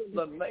yoke in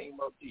the name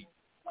of Jesus.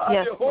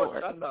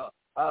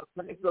 I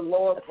thank the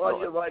Lord for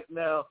you right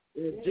now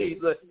in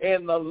Jesus.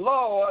 And the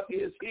Lord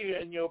is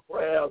hearing your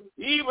prayers,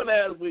 even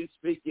as we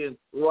speaking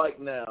right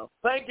now.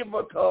 Thank you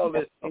for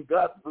calling, and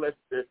God bless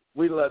you.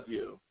 We love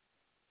you.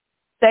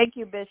 Thank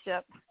you,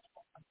 Bishop.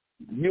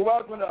 You're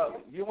welcome,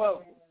 darling. You're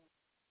welcome.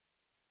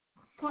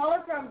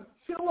 Caller from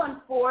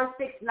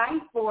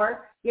 214-694.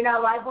 You're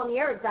now live on the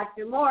air with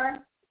Dr. Moore.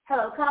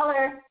 Hello,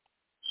 caller.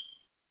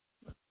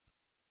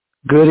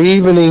 Good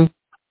evening,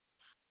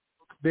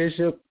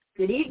 Bishop.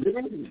 Good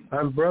evening.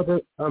 I'm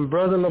brother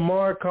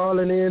Lamar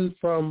calling in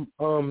from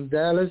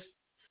Dallas.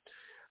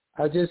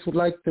 I just would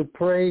like to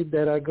pray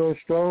that I go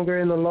stronger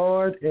in the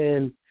Lord,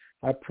 and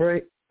I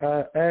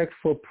ask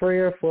for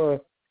prayer for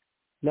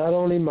not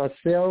only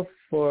myself,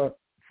 for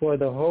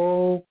the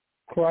whole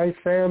Christ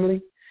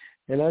family,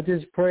 and I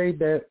just pray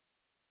that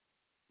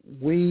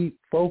we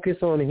focus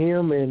on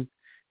him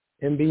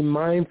and be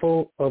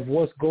mindful of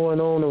what's going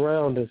on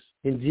around us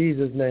in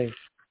Jesus' name.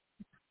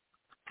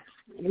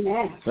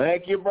 Amen.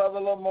 Thank you, Brother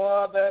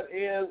Lamar. That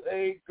is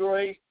a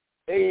great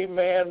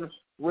amen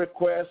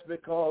request,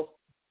 because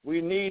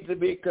we need to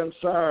be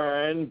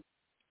concerned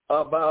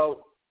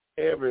about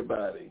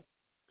everybody.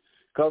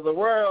 Because the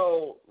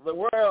world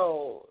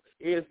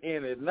is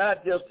in it,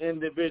 not just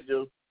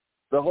individuals.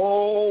 The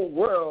whole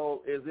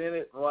world is in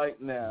it right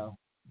now.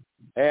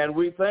 And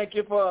we thank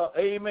you for,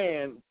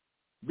 amen,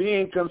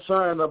 being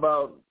concerned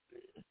about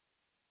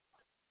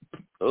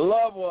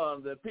loved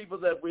ones and people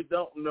that we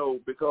don't know,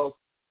 because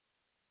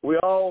we're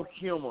all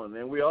human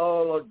and we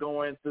all are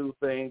going through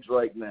things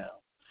right now.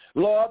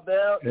 Lord,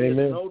 there is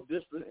no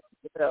distance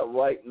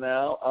right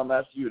now. I'm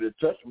asking you to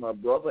touch my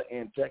brother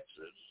in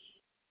Texas.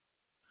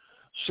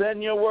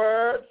 Send your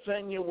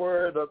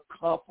word of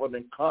comfort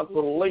and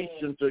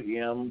consolation to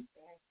him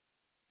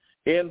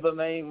in the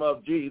name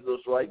of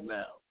Jesus right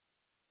now.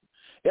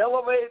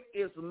 Elevate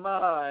his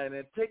mind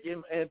and take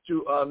him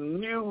into a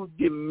new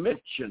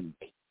dimension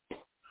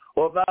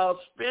of our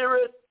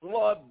spirit,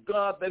 Lord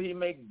God, that he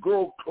may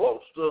grow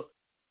closer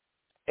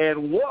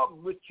and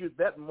walk with you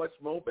that much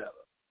more better.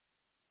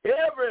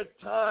 Every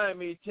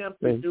time he attempts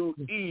to do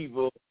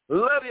evil,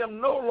 let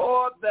him know,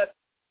 Lord, that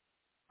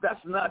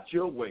that's not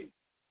your way.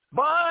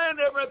 Bind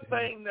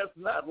everything that's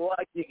not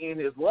like you in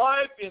his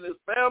life, in his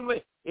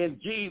family, in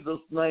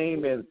Jesus'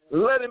 name, and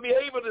let him be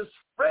able to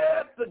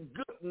spread the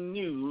good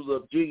news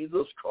of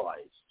Jesus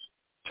Christ.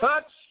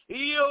 Touch,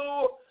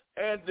 heal,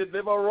 and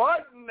deliver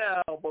right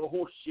now.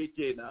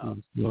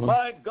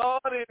 My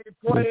God, and we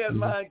pray,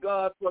 my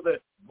God, for the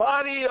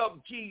body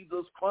of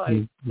Jesus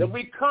Christ, that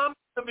we come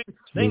to be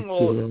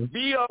single,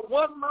 be of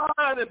one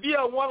mind, and be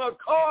of one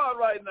accord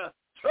right now.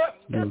 Touch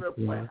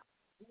everywhere.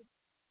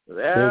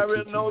 There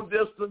is no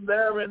distance.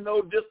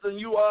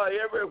 You are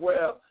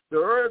everywhere. The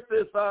earth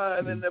is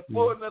thine and the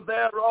fullness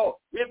thereof.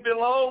 It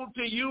belongs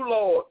to you,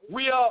 Lord.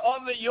 We are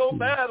under your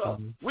banner.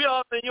 We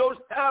are under your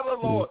shadow,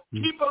 Lord.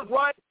 Keep us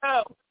right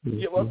now.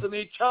 Give us an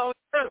eternal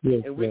death,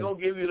 and we're going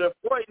to give you the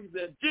praise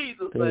in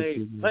Jesus'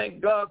 name. Thank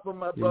God for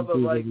my brother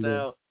right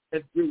now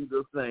in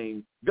Jesus'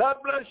 name. God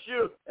bless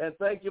you, and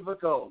thank you for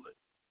calling.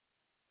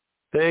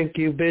 Thank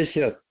you,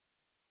 Bishop.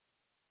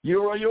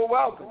 You're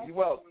welcome. You're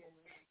welcome.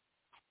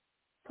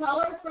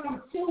 Caller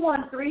from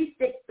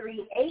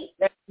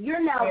 213-638.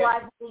 You're now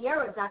live in the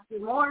air with Dr.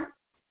 Moore.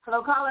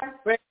 Hello, caller.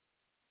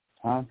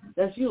 Huh?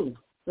 That's you.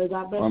 Say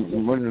God bless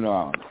you. What is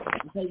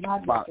Say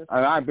God bless you.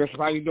 all right, Bishop,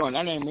 how you doing?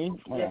 That ain't me.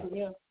 Yes, it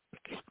is.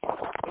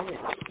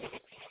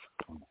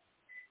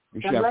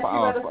 You God bless you,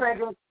 Brother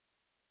Frederick.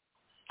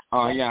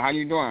 Oh, yeah, how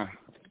you doing?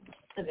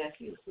 That's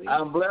you, sweet.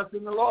 I'm blessed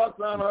in the Lord,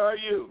 son. How are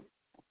you?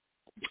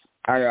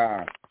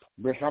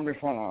 Bishop, I'm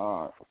just want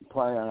to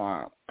pray, and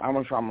I'm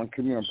going to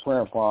keep you in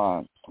prayer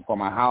for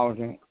my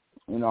housing,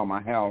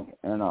 my health,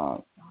 and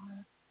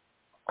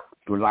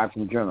for life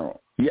in general.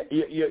 Yeah,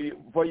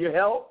 for your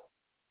health?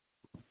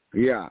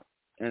 Yeah,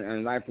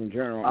 and life in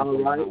general. All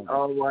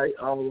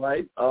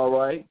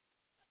right.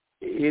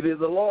 It is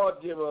the Lord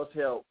give us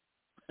help.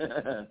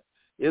 It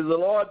is the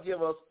Lord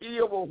give us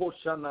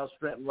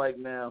strength right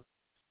now.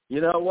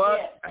 You know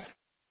what? Yeah.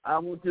 I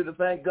want you to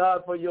thank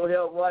God for your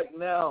help right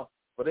now.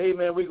 But,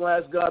 amen, we're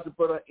going to ask God to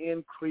put an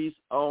increase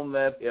on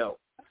that help.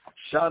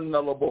 In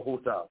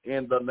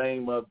the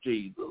name of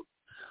Jesus.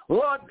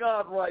 Lord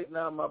God, right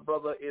now, my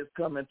brother is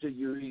coming to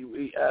you.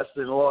 He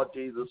asking Lord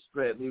Jesus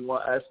strength. He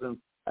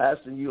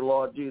asking you,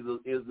 Lord Jesus,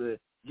 is to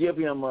give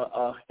him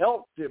a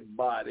healthy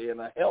body and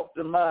a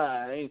healthy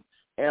mind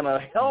and a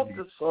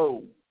healthy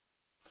soul.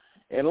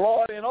 And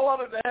Lord, in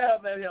order to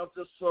have that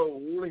healthy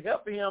soul,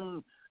 help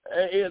him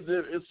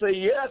say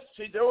yes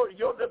to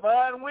your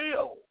divine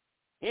will.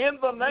 In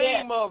the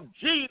name of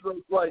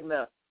Jesus right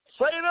now.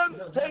 Satan,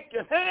 take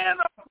your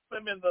hand off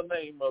him in the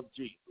name of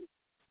Jesus.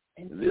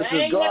 This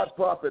is God's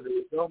property.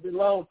 It don't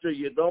belong to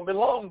you. It don't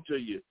belong to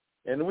you.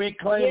 And we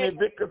claim a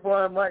victory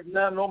for him right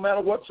now, no matter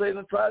what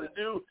Satan tried to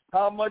do,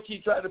 how much he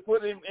tried to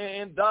put him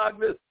in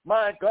darkness.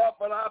 My God,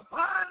 but I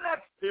bind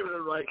that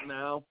spirit right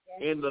now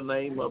in the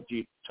name of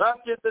Jesus.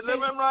 Touch it,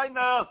 deliver him right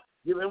now.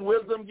 Give him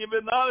wisdom, give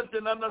him knowledge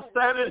and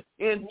understanding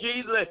in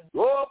Jesus.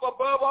 Oh,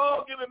 above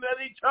all, give him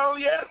that eternal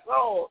yes,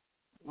 Lord.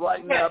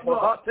 Right now, but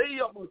I'll tell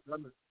you,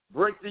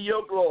 break the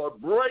yoke, Lord.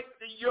 Break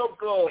the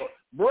yoke, Lord.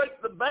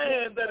 Break the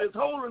band that is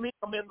holding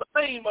him in the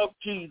name of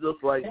Jesus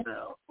right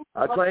now.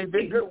 I claim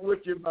victory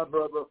with you, my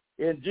brother.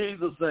 In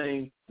Jesus'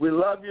 name, we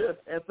love you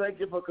and thank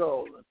you for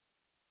calling.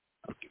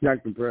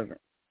 Thank you,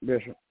 President.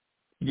 Bishop.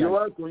 You're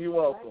welcome. You're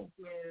welcome.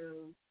 Thank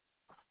you.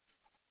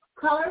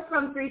 Caller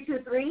from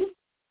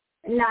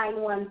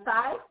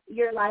 323-915.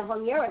 You're live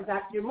on the air with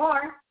Dr.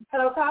 Moore.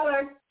 Hello,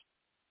 caller.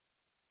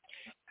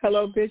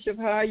 Hello, Bishop.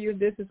 How are you?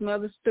 This is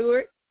Mother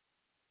Stewart.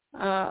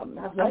 I'm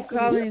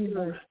calling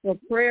for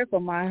prayer for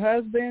my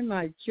husband,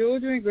 my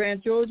children,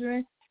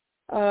 grandchildren,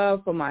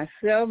 for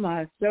myself,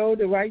 my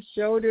shoulder, right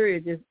shoulder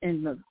is just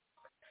in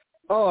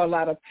a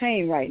lot of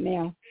pain right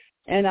now.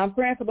 And I'm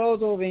praying for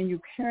those over in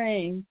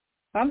Ukraine.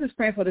 I'm just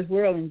praying for this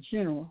world in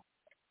general.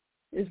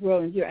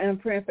 And I'm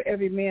praying for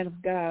every man of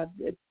God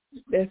that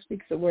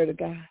speaks the word of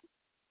God.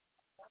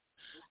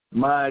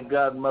 My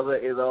God, Mother,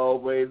 it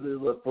always is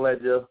a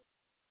pleasure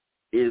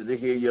is to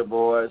hear your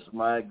voice,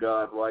 my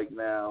God, right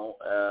now.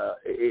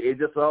 It's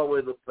just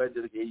always a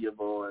pleasure to hear your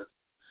voice.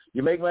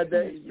 You make my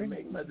day. You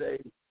make my day.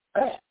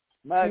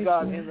 My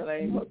God, in the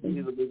name of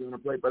Jesus, we're going to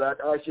pray. But I'm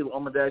going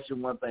to ask you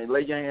one thing.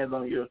 Lay your hands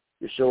on your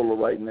shoulder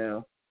right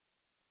now.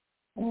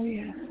 Oh,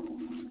 yeah.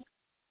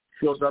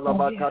 Come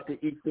on.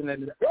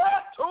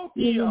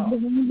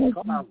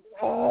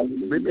 I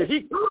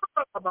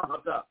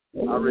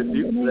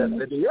rebuke that.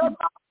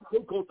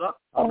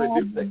 I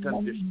rebuke that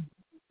condition.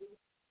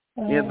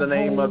 In the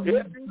name of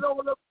Jesus,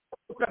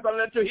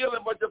 let your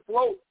healing but your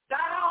flow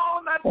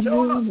down that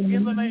shoulder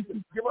in the name of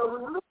Jesus. Give a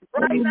release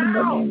right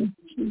now.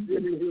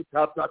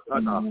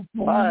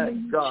 My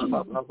God,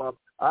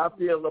 I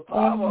feel the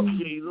power of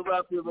Jesus.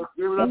 I feel the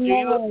spirit of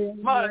Jesus.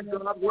 My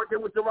God, I'm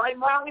working with you right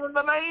now in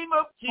the name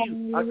of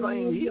Jesus. I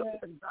claim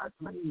healing.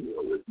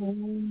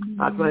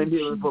 I claim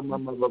healing for my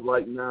mother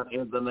right now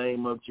in the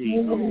name of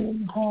Jesus.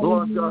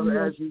 Lord God,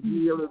 as you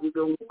heal her,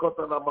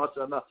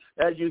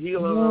 as you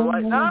heal her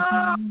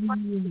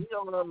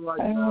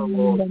right now,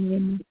 Lord,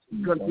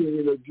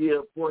 continue to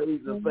give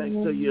praise and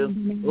thanks to you.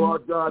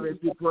 Lord God, as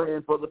you're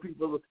praying for the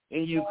people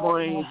in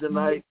Ukraine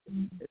tonight,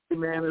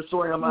 amen, and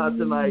so am I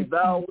tonight.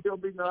 Thou will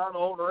be done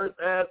on earth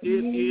as it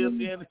is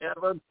in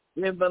heaven.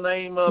 In the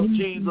name of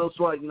Jesus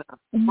right now.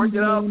 Break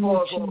it out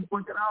for us, Lord.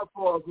 Break it out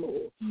for us,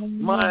 Lord.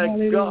 My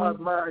God,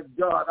 my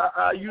God.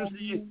 You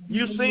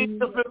seen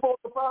this before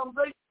the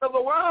foundation of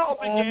the world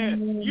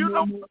began. You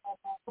know,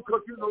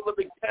 because you know the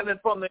beginning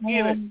from the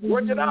end.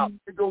 Work it out.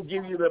 We're going to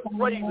give you the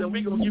praise and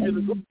we're going to give you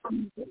the glory.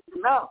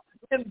 Now,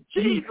 in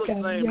Jesus'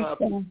 name, I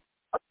pray.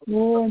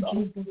 In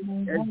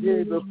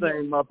Jesus'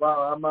 name, my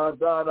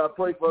God, I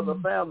pray for the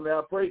family.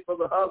 I pray for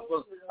the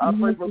husband. I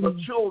pray for the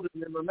children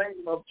in the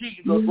name of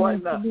Jesus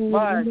right now.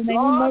 My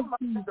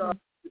God,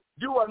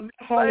 do a new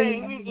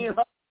thing in her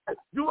life.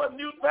 Do a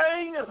new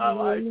thing in her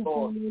life,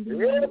 Lord.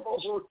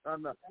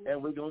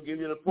 And we're going to give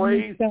you the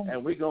praise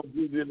and we're going to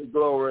give you the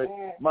glory.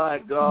 My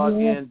God,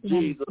 in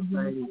Jesus'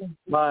 name.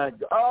 My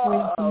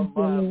God,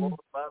 my Lord.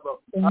 I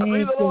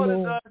believe the Lord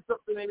has done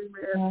something,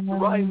 amen,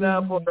 right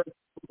now for the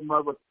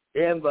mother.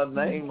 In the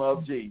name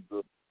of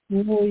Jesus.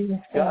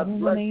 God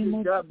bless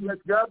you. God bless.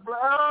 God bless.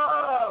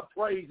 Ah,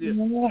 praise Him.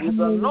 His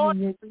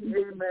anointing,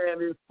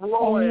 amen, is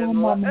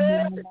flowing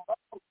right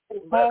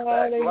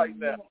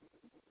now.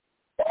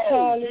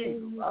 Oh,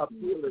 Jesus, I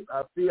feel it.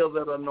 I feel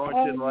that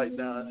anointing right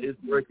now. It's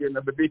working.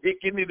 But he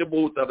can need the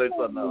boot of it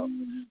now.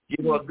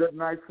 Give her a good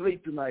night's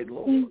sleep tonight,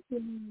 Lord.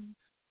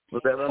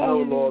 But let her know,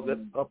 Lord,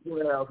 that her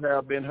prayers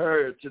have been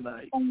heard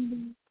tonight.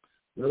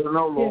 Let her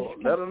know, Lord.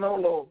 Let her know,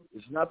 Lord.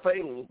 It's not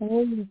fatal,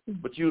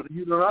 but you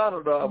don't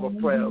honor our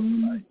prayers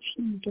tonight.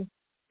 In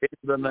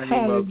the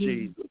name of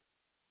Jesus.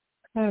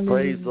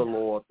 Praise the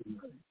Lord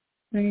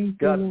tonight.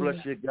 God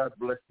bless you. God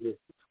bless you.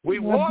 We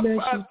walk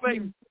by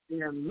faith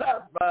and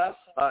not by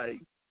sight.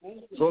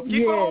 So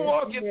keep on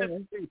walking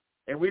in faith.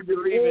 And we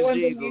believe in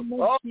Jesus.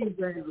 All things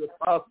are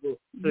possible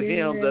to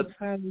him that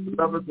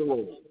loves the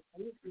Lord.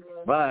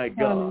 My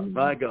God,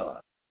 my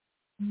God.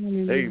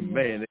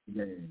 Amen,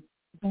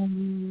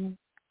 amen.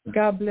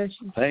 God bless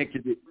you. Thank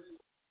you.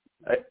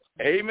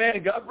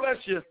 Amen. God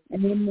bless you.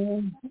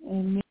 Amen.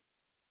 Amen.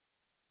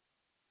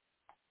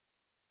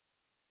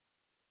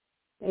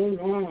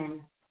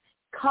 Amen.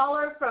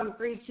 Caller from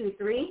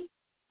 323-616.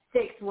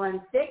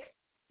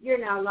 You're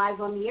now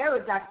live on the air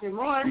with Dr.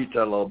 Moore.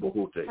 Hello,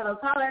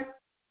 caller.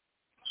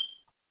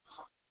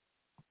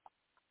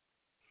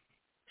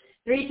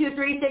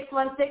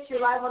 323-616.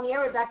 You're live on the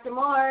air with Dr.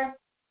 Moore.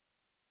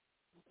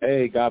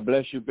 Hey, God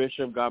bless you,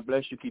 Bishop. God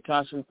bless you,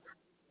 Kitasha.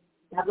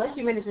 God bless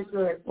you, Minister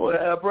Stewart.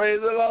 Well,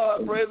 praise the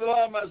Lord. Praise the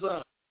Lord, my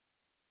son.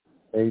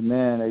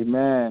 Amen.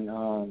 Amen.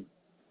 I'm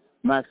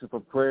asking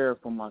for prayer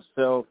for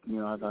myself,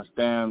 as I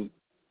stand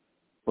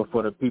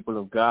before the people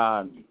of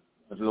God.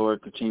 As the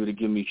Lord continue to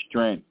give me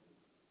strength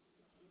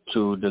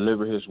to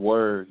deliver his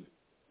word,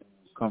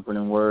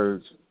 comforting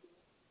words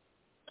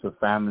to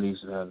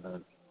families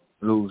that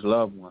lose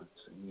loved ones,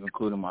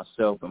 including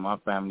myself and my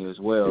family as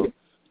well.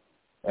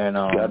 And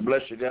God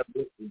bless you. God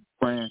bless you.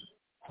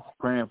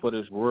 Praying for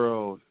this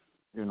world.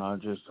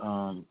 Just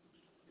I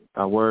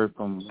word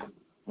from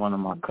one of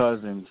my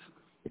cousins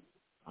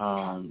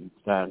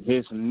that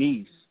his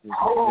niece,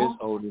 his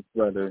oldest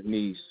brother's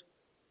niece,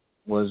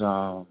 was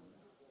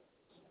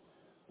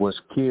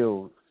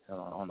killed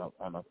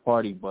on a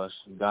party bus.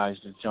 Guys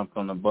just jumped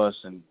on the bus,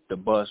 and the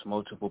bus,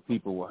 multiple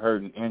people were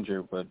hurt and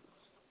injured. But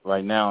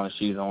right now,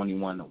 she's the only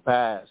one to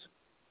pass.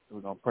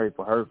 We're gonna pray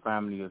for her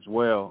family as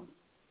well,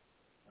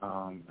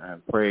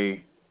 and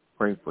pray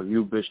for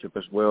you, Bishop,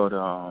 as well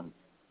to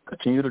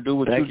continue to do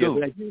what you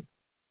do.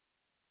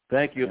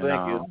 Thank you.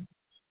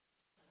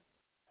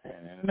 And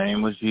in the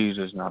name of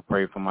Jesus, and I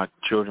pray for my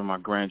children, my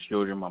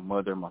grandchildren, my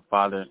mother, my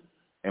father,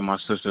 and my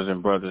sisters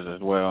and brothers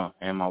as well,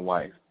 and my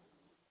wife.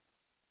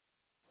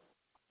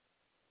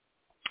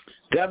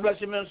 God bless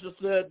you, Minister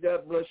Stud.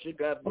 God bless you.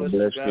 God bless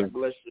you. God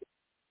bless you.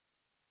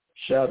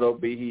 Shadow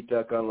be he.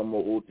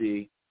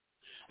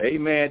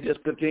 Amen.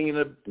 Just continue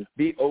to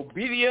be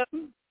obedient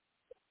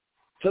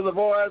to the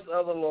voice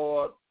of the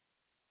Lord.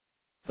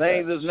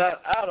 Things is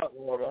not out of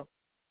order,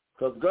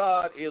 because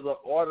God is an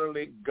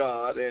orderly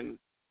God, and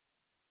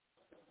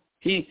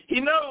He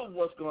knows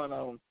what's going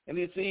on, and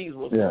He sees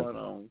what's going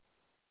on.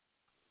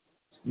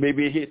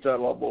 Maybe He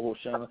tell us,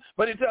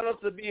 but He tells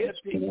us to be at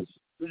peace.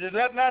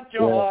 Let not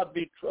your heart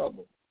be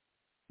troubled.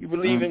 You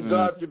believe in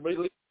God, you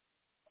believe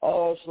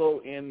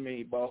also in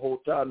me.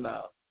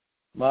 Bahotana,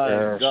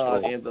 my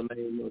God, in the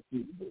name of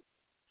Jesus.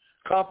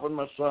 Comfort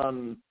my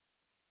son,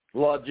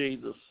 Lord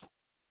Jesus.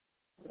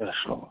 Yes,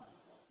 Lord.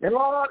 And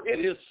Lord,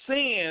 it is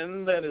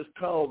sin that is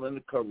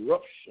causing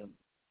corruption.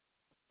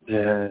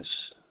 Yes.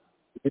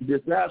 The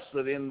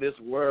disaster in this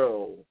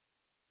world.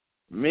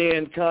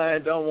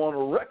 Mankind don't want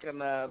to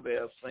recognize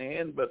their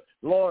sin, but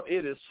Lord,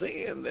 it is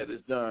sin that has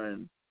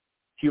done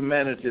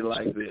humanity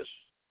like this.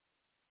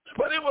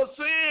 But it was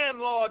sin,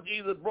 Lord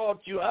Jesus,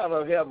 brought you out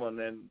of heaven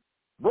and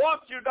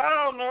brought you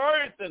down to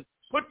earth and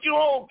put you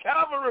on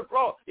Calvary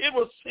cross. It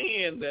was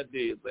sin that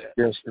did that.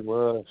 Yes, it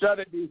was.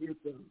 That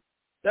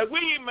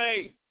we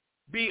may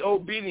be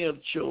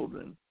obedient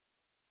children.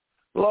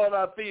 Lord,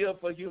 I feel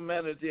for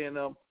humanity, and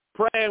I'm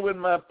praying with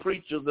my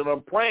preachers, and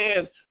I'm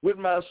praying with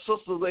my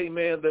sisters,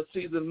 amen, that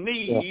see the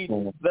need,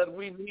 that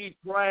we need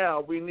prayer.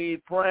 We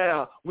need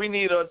prayer. We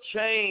need a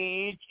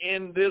change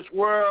in this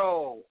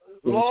world.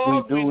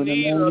 Lord, we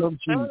need a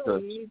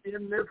change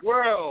in this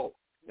world.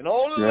 And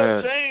only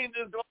the change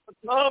is going to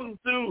come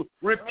through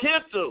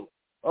repentance,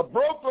 a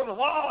broken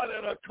heart,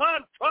 and a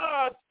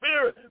contrite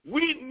spirit.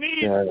 We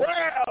need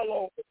prayer,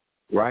 Lord.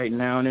 Right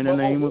now, in the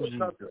name of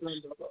Jesus.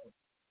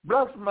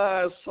 Bless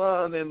my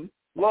son and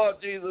Lord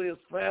Jesus, his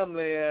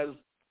family, as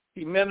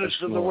he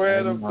ministers the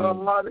word of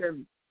God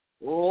and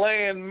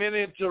laying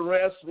many to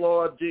rest,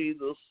 Lord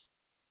Jesus.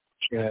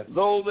 Yes.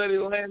 Those that he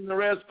laying to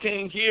rest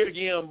can't hear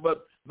him,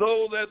 but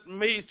those that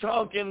me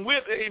talking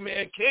with,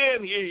 amen,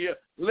 can hear you.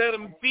 Let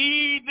him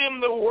feed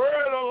them the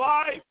word of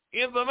life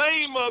in the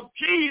name of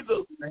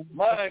Jesus.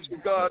 My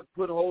God,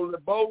 put holy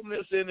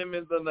boldness in him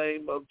in the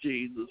name of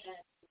Jesus.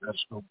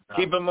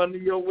 Keep him under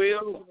your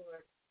will.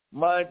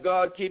 My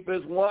God, keep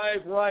his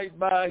wife right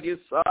by his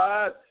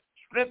side.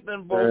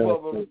 Strengthen both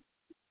of them.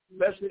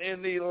 especially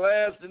in these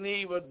last and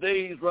evil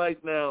days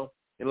right now,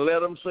 and let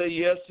them say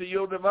yes to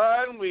your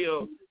divine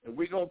will, and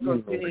we're going to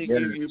continue to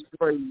give you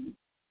praise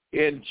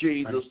in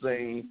Jesus'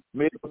 name.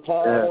 May the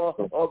power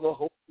of the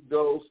Holy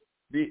Ghost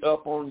be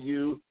upon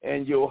you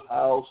and your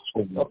house,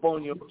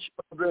 upon your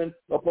children,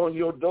 upon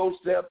your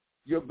doorstep.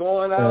 You're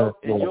going out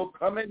and you're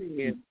coming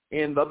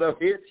in the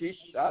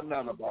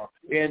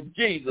in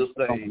Jesus'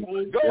 name.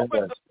 Go with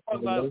the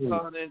Lord, my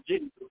son, in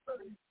Jesus'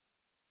 name.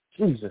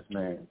 Jesus'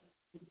 name.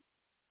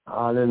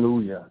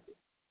 Hallelujah.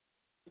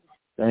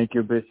 Thank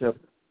you, Bishop.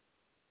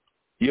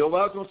 You're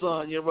welcome,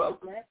 son. You're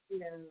welcome.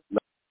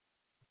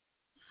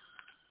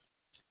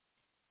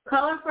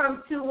 Caller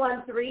from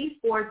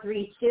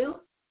 213-432.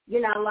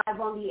 You're now live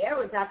on the air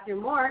with Dr.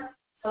 Moore.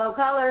 Hello,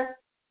 caller.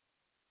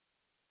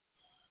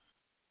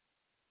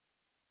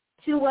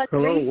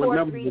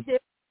 213-432.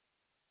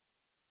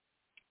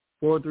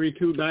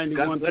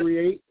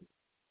 432-9138.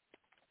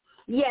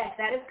 Yes,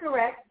 that is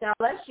correct. God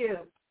bless you.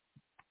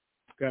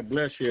 God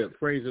bless you.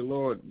 Praise the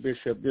Lord,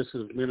 Bishop. This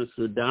is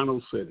Minister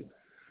Donaldson.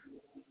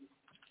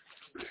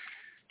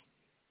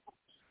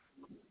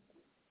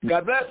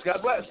 God bless.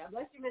 God bless. God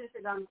bless you, Minister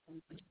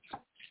Donaldson.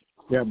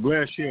 God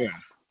bless you.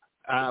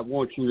 I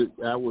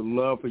would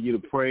love for you to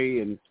pray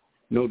and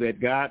know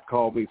that God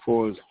called me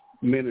for his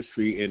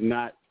ministry and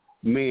not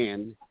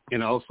man.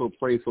 And also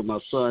pray for my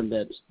son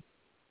that's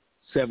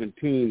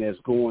 17 that's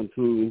going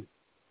through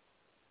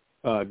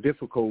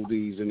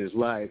difficulties in his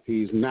life.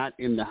 He's not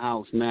in the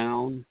house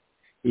now.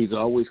 He's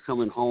always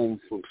coming home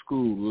from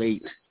school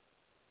late.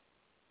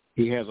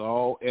 He has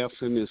all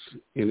F's in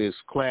his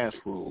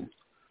classroom.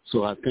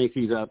 So I think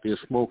he's out there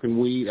smoking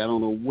weed. I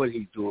don't know what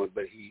he's doing,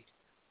 but he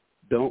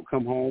don't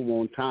come home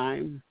on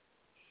time.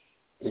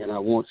 And I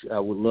would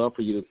love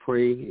for you to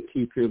pray and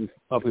keep him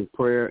up in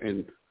prayer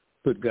and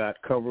put God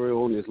cover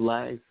on his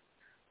life.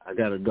 I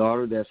got a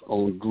daughter that's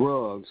on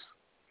drugs,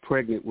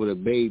 pregnant with a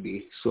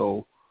baby,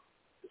 so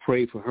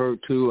pray for her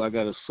too. I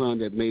got a son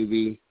that may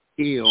be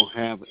ill,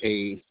 have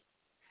a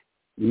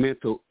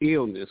mental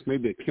illness,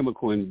 maybe a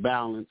chemical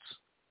imbalance,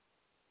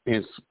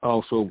 and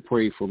also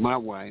pray for my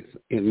wife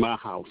in my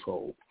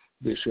household,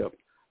 Bishop.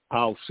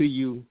 I'll see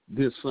you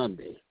this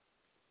Sunday.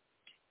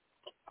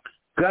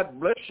 God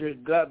bless you.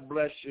 God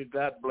bless you.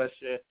 God bless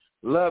you.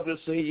 Love to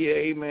see you.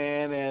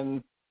 Amen.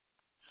 And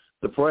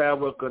the prayer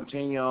will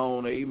continue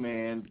on.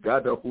 Amen.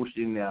 God will push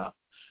you now.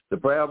 The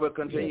prayer will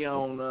continue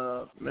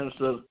on,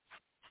 Minister.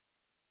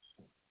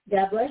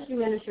 God bless you,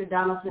 Minister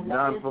Donaldson.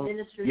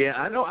 Yeah,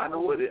 I know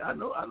what it. I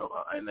know.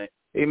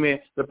 Amen.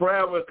 The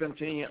prayer will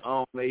continue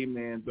on.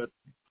 Amen. But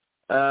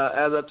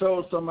as I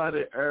told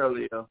somebody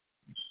earlier,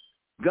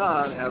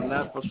 God has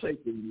not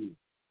forsaken you.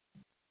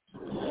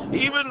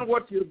 Even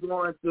what you're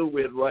going through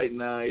with right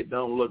now, it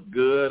don't look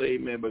good.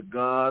 Amen. But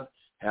God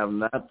have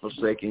not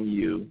forsaken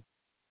you.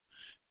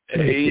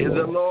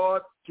 The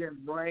Lord can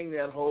bring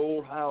that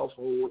whole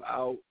household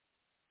out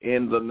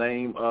in the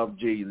name of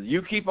Jesus.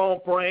 You keep on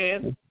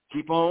praying.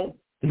 Keep on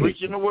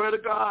preaching the word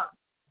of God.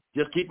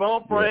 Just keep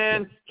on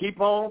praying.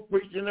 Keep on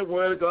preaching the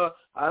word of God.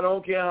 I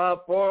don't care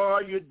how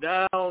far you're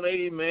down.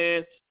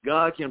 Amen.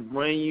 God can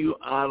bring you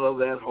out of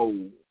that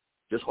hole.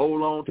 Just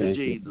hold on to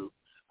Jesus.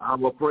 I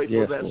will pray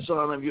for that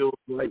son of yours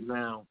right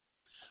now.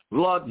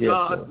 Lord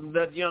God,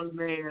 that young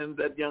man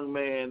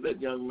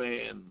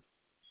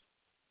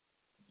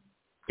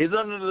is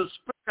under the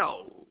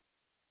spell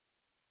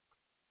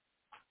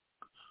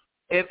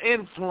and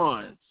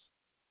influence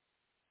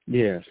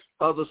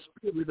of the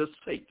spirit of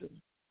Satan.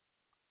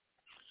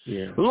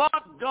 Lord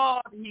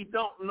God, he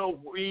don't know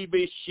where he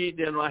be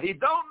cheating. He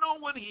don't know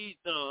what he's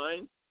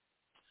doing.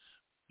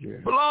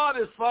 But Lord,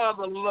 his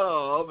Father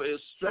love is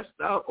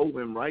stretched out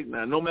over him right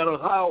now, no matter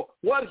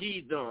what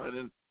he's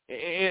done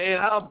and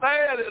how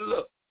bad it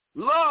looks.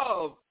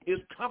 Love is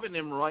covering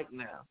him right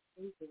now.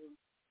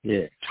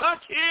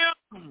 Touch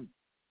him.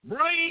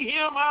 Bring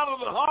him out of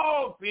the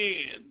hog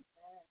pen.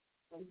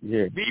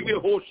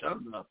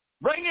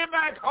 Bring him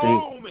back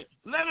home. And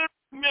let him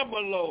remember,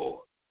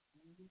 Lord,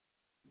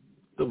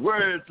 the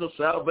words of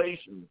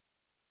salvation.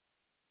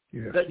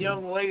 That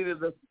young lady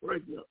that's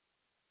pregnant.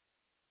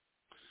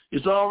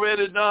 It's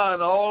already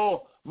done.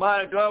 Oh,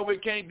 my God, we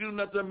can't do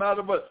nothing about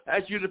it but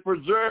ask you to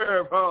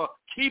preserve her.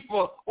 Keep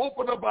her.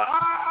 Open up her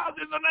eyes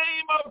in the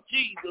name of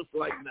Jesus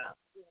right now.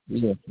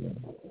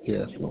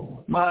 Yes,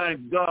 Lord. My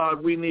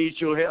God, we need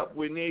your help.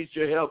 We need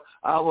your help.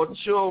 Our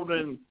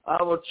children,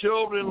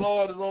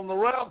 Lord, is on the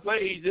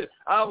rampage.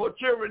 Our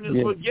children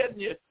is forgetting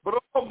you. But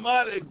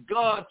Almighty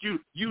God, you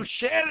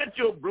shedded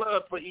your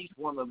blood for each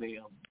one of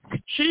them.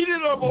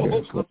 Strengthen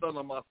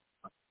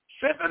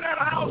that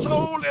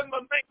household in the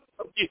name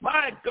of Jesus.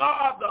 My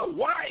God, the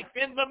wife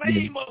in the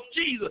name of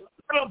Jesus.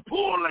 Let them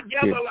pull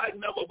together like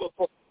never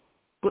before.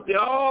 Put their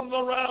arms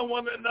around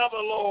one another,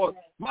 Lord.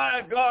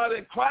 My God,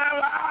 and cry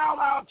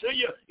out to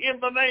you in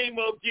the name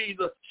of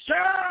Jesus.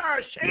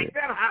 Sure, shake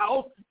that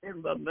house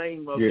in the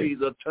name of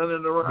Jesus. Turn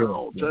it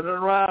around. Turn it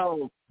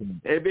around.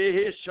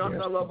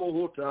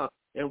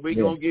 And we're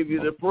going to give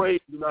you the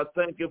praise. And I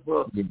thank you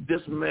for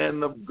this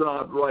man of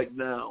God right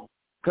now.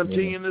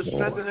 Continue to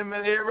strengthen him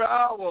in every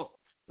hour.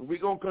 And we're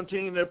going to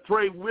continue to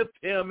pray with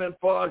him and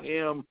for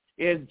him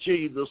in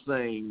Jesus'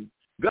 name.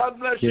 God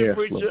bless you, Yes,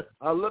 preacher. Lord.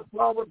 I look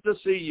forward to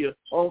see you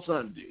on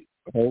Sunday.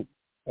 Oh,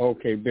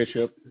 okay,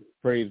 Bishop.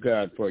 Praise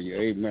God for you.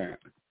 Amen.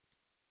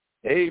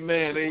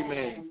 Amen.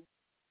 Amen.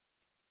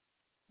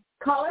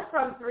 Caller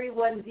from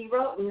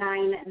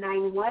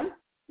 310-991.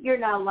 You're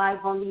now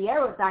live on the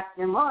air with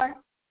Dr. Moore.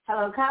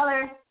 Hello,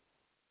 caller.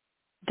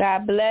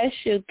 God bless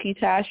you,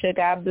 Ketasha.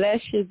 God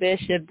bless you,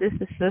 Bishop. This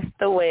is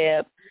Sister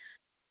Webb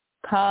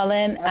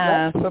calling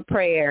for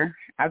prayer.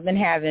 I've been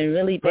having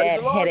really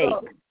bad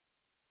headaches.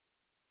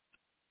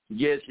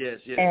 Yes.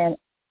 And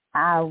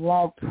I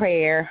want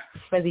prayer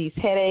for these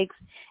headaches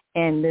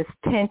and this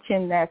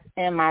tension that's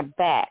in my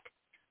back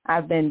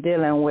I've been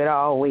dealing with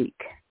all week.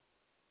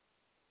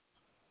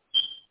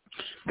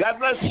 God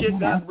bless you.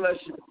 God bless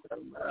you.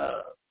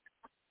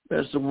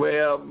 Mr.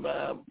 Webb,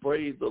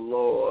 praise the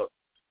Lord.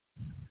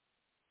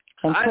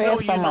 And I know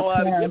you know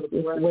how to get a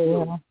prayer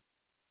through.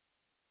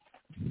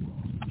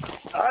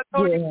 I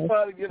know you know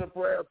how to get a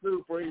prayer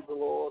through, praise the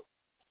Lord.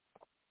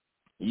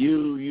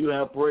 You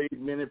have prayed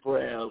many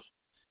prayers,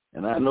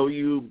 and I know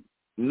you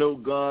know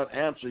God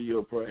answer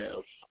your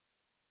prayers.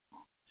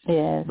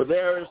 Yes. But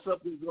there is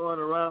something going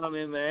around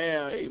in the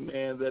air,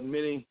 amen, that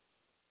many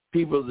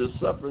people are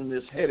suffering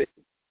this headache,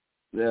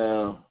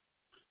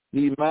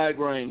 these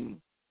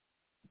migraine.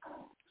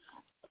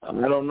 I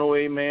don't know,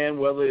 amen,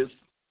 whether it's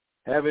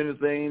have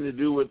anything to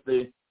do with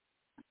the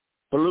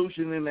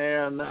pollution in the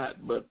air or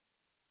not, but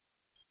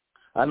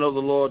I know the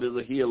Lord is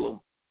a healer.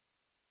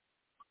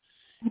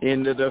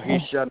 And look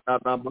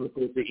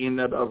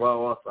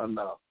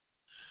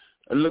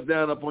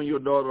down upon your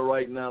daughter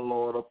right now,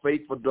 Lord, a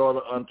faithful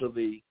daughter unto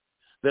thee,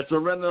 that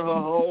surrender her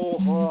whole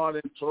heart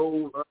and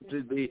soul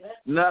unto thee,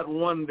 not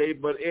one day,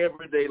 but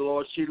every day,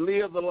 Lord. She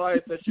lived the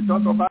life that she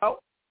talked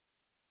about.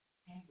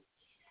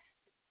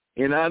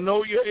 And I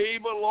know you're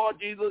able, Lord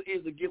Jesus,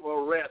 is to give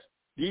her rest.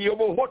 Clear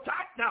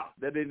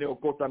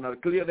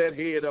that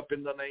head up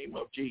in the name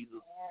of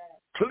Jesus.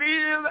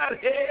 Clear that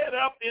head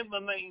up in the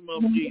name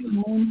of Jesus.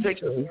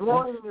 Take the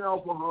strain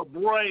off of her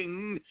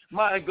brain,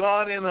 my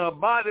God, and her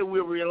body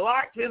will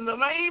relax in the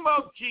name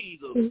of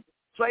Jesus.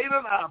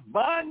 Satan, I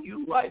bind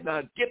you right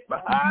now. Get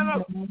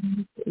behind us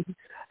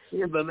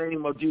in the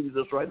name of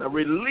Jesus right now.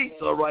 Release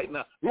her right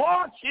now.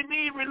 Lord, she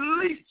needs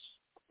release.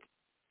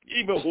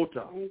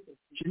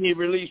 She needs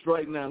release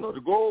right now,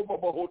 Lord. Go,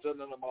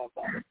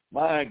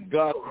 my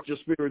God, let your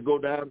spirit go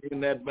down in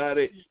that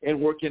body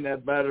and work in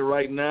that body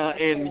right now.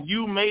 And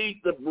you made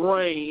the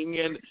brain,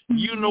 and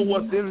you know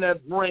what's in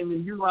that brain,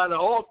 and you know how to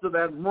alter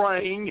that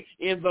brain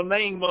in the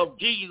name of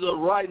Jesus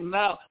right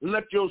now.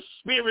 Let your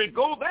spirit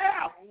go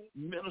there.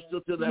 Minister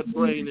to that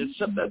brain and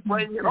set that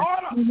brain in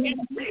order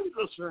in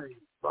Jesus' name.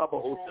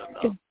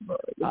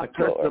 I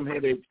curse them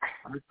headaches.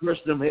 I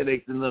curse them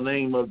headaches in the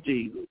name of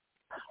Jesus.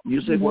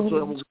 You say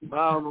whatsoever is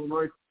bound on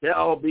earth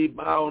shall be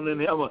bound in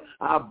heaven.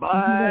 I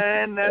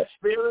bind that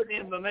spirit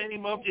in the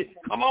name of Jesus.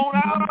 Come on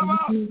out of us.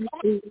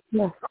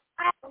 Come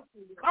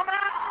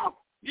out.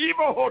 Come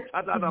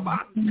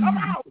out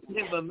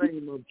in the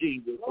name of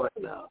Jesus right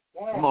now.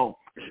 Come on.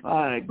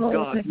 My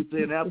God, you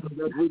said after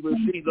that we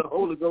receive the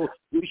Holy Ghost,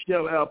 we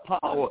shall have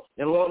power.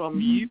 And Lord, I'm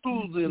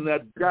using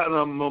that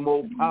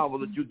dynamo power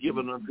that you've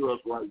given unto us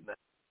right now.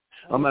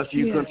 I'm asking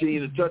you to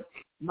continue to touch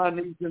my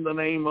knees in the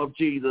name of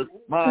Jesus.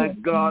 My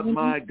God,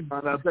 I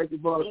thank you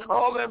for her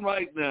calling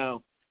right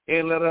now.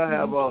 And let her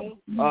have a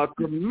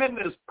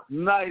tremendous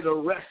night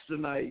of rest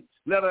tonight.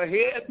 Let her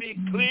head be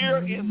clear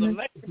in the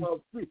name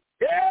of Jesus.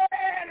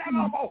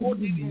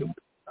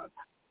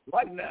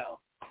 Right now,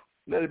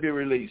 let it be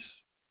released.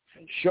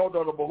 Show the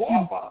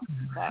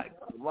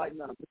right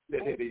now.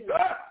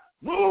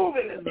 Move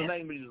it in the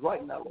name of Jesus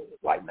right now, Lord.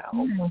 Right now.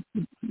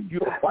 You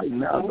are right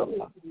now,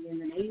 God.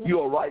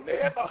 You are right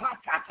there.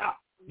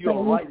 You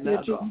are right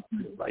now, God.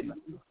 Right now.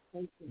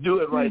 Do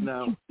it right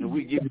now, and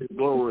we give you the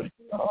glory.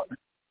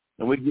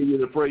 And we give you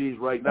the praise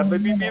right now.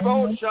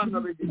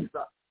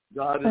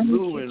 God is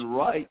moving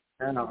right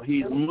now.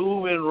 He's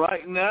moving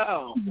right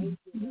now.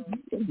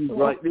 He's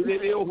right.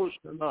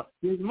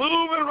 He's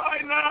moving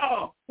right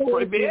now.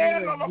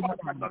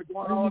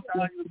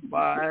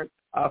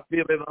 I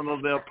feel it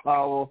under their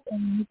power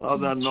of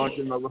the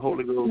anointing of the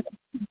Holy Ghost.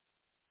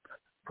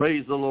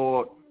 Praise the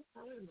Lord.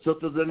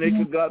 Sister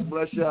Zanika, God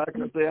bless you. I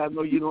can say I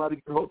know you know how to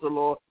get hold of the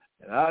Lord.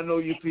 And I know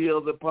you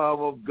feel the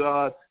power of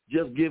God.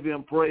 Just give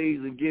him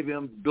praise and give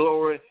him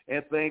glory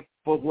and thank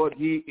for what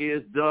he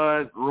is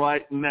done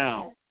right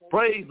now.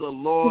 Praise the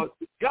Lord.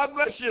 God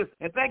bless you,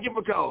 and thank you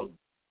for calling.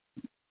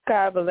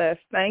 God bless.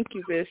 Thank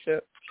you,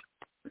 Bishop.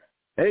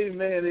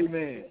 Amen,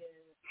 amen.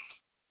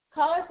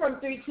 Caller from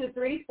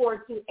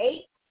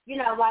 323-428. You're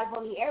now live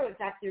on the air with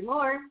Dr.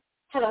 Moore.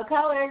 Hello,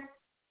 caller.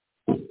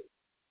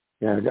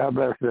 Yeah, God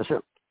bless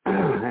Bishop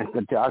and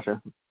Katasha.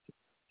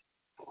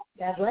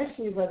 God bless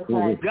you, Brother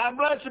Clyde. God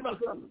bless you, my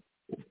son.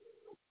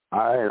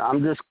 All right,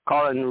 I'm just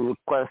calling to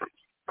request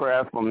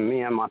prayer for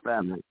me and my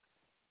family.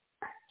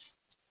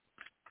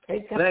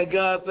 Thank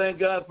God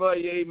for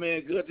you.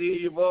 Amen. Good to hear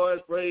your voice.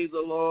 Praise the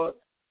Lord.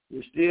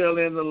 You're still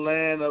in the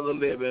land of the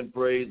living.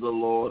 Praise the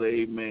Lord.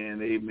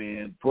 Amen.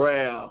 Amen.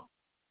 Prayer.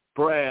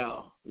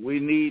 We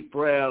need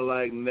prayer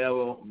like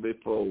never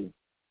before.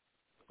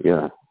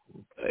 Yeah.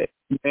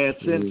 And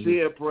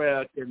sincere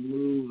prayer can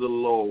move the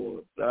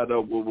Lord.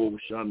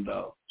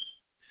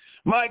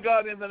 My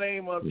God, in the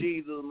name of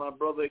Jesus, my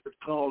brother is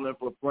calling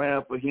for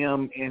prayer for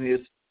him and his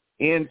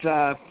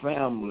entire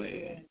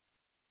family.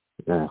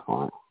 That's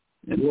right.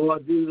 And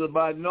Lord Jesus,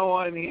 by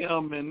knowing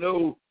him and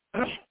know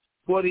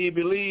what he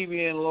believes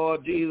in,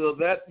 Lord Jesus,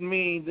 that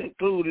means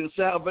including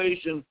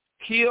salvation,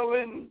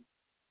 healing,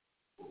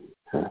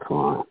 that's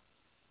right.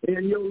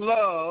 And your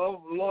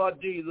love, Lord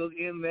Jesus,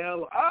 in their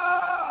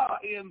lives,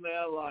 in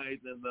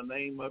the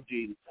name of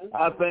Jesus.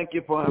 I thank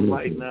you for him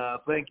right now. I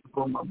thank you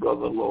for my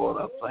brother,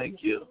 Lord. I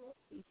thank you.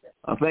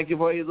 I thank you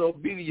for his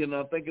obedience.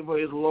 I thank you for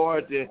his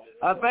loyalty.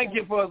 I thank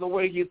you for the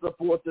way he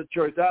supports the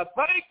church. I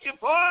thank you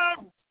for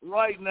him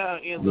right now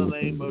in the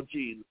name of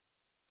Jesus.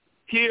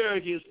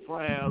 Hear his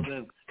prayers,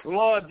 and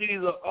Lord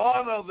Jesus,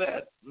 honor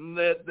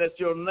that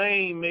your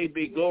name may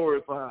be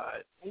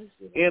glorified.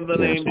 In the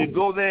name, to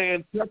go there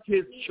and touch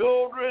his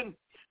children.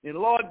 And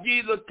Lord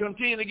Jesus,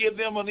 continue to give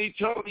them an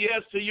eternal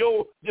yes to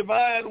your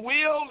divine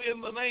will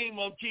in the name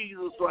of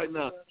Jesus right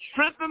now.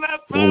 Strengthen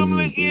that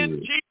family in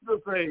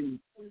Jesus' name.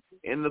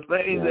 And the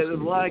things that is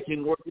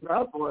lacking, work it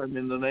out for him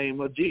in the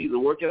name of Jesus.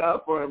 Work it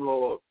out for him,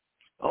 Lord.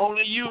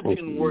 Only you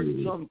can work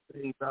some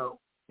things out.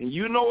 And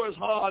you know his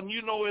heart and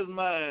you know his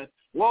mind.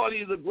 Lord,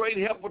 he's a great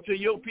helper to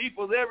your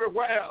people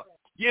everywhere.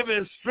 Give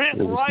him strength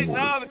right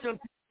now to continue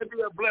to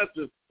be a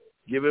blessing.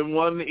 Give him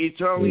one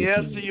eternal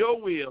yes to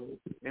your will.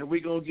 And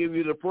we're going to give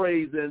you the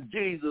praise in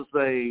Jesus'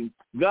 name.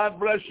 God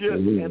bless you,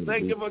 and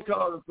thank you for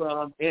calling,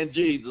 son, in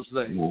Jesus'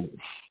 name.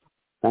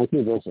 Thank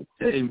you, Bishop.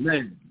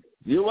 Amen.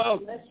 You're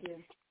welcome. Bless you.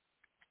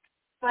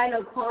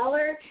 Final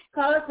caller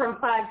from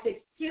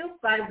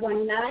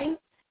 562-519.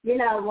 You're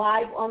now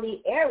live on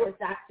the air with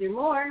Dr.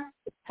 Moore.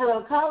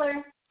 Hello,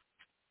 caller.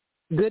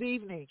 Good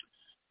evening.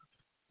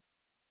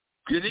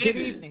 Good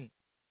evening.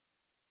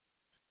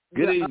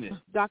 Good evening.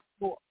 Dr.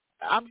 Moore,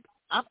 I'm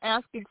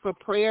asking for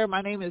prayer.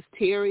 My name is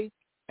Terry,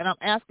 and I'm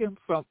asking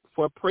for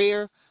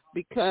prayer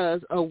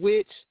because a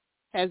witch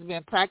has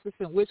been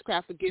practicing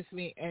witchcraft against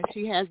me, and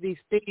she has these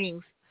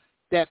things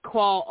that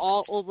crawl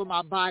all over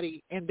my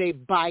body, and they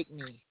bite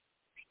me.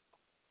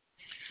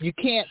 You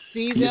can't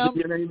see them,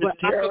 but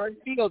I can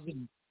feel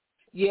them.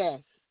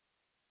 Yes.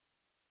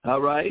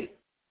 All right.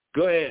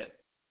 Go ahead.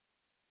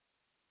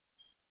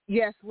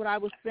 Yes, what I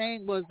was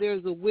saying was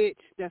there's a witch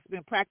that's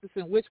been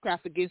practicing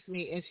witchcraft against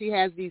me, and she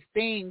has these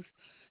things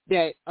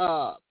that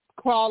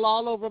crawl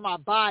all over my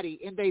body,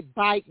 and they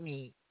bite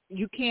me.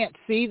 You can't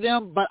see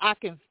them, but I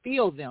can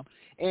feel them.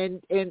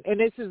 And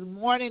this is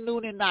morning,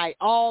 noon, and night,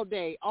 all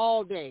day.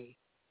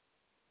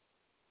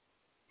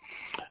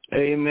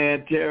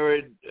 Amen,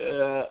 Terry.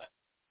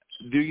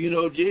 Do you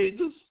know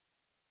Jesus?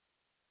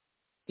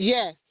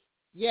 Yes.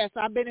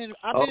 I've been in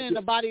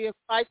the body of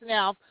Christ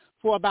now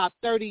for about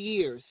 30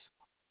 years.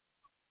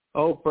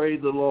 Oh, praise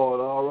the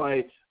Lord! All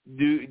right.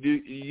 Do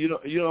you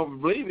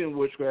don't believe in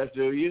witchcraft,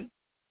 do you?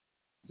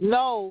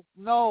 No.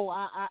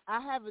 I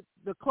haven't.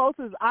 The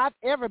closest I've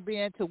ever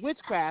been to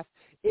witchcraft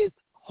is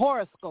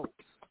horoscopes.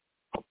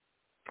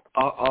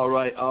 All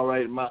right.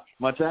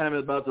 My time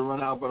is about to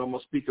run out, but I'm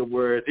gonna speak a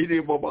word.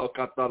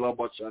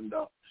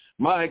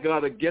 My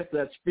God, against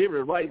that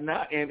spirit right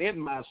now and in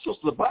my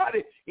sister's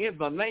body, in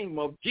the name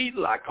of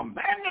Jesus, I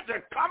command it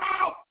to come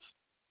out.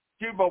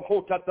 Come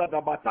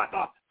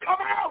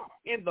out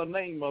in the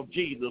name of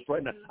Jesus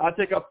right now. I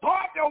take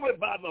authority over it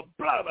by the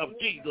blood of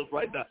Jesus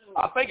right now.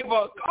 I thank you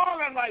for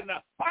calling right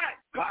now.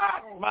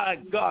 My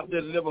God,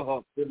 deliver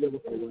her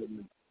right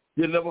now.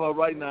 Deliver her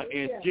right now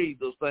in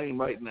Jesus' name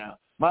right now.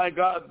 My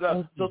God,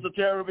 Sister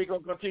Terry, we're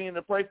going to continue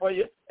to pray for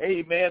you.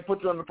 Amen.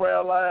 Put you on the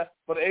prayer line.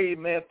 But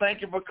amen.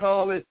 Thank you for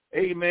calling.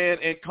 Amen.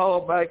 And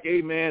call back.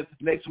 Amen.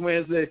 Next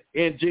Wednesday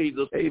in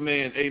Jesus.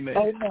 Amen. Amen.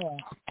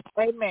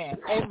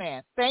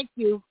 Thank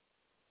you.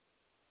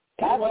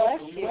 God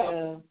bless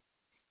you.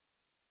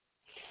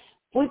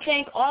 We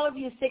thank all of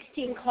you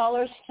 16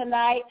 callers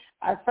tonight.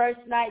 Our first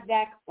night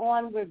back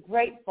on. We're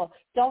grateful.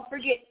 Don't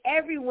forget,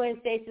 every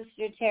Wednesday,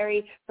 Sister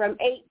Terry, from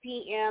 8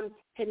 p.m.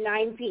 to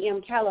 9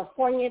 p.m.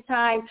 California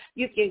time,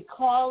 you can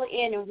call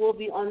in and we'll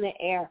be on the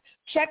air.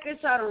 Check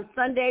us out on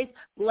Sundays,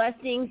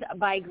 Blessings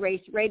by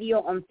Grace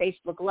Radio on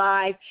Facebook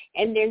Live.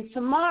 And then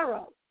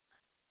tomorrow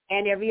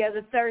and every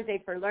other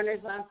Thursday for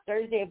Learners Lounge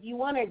Thursday. If you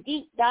want to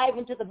deep dive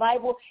into the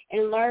Bible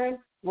and learn,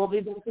 we'll be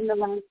back in the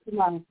line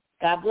tomorrow.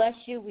 God bless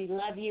you. We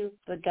love you,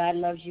 but God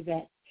loves you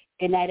best.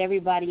 Good night,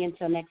 everybody.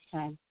 Until next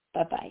time.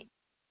 Bye-bye.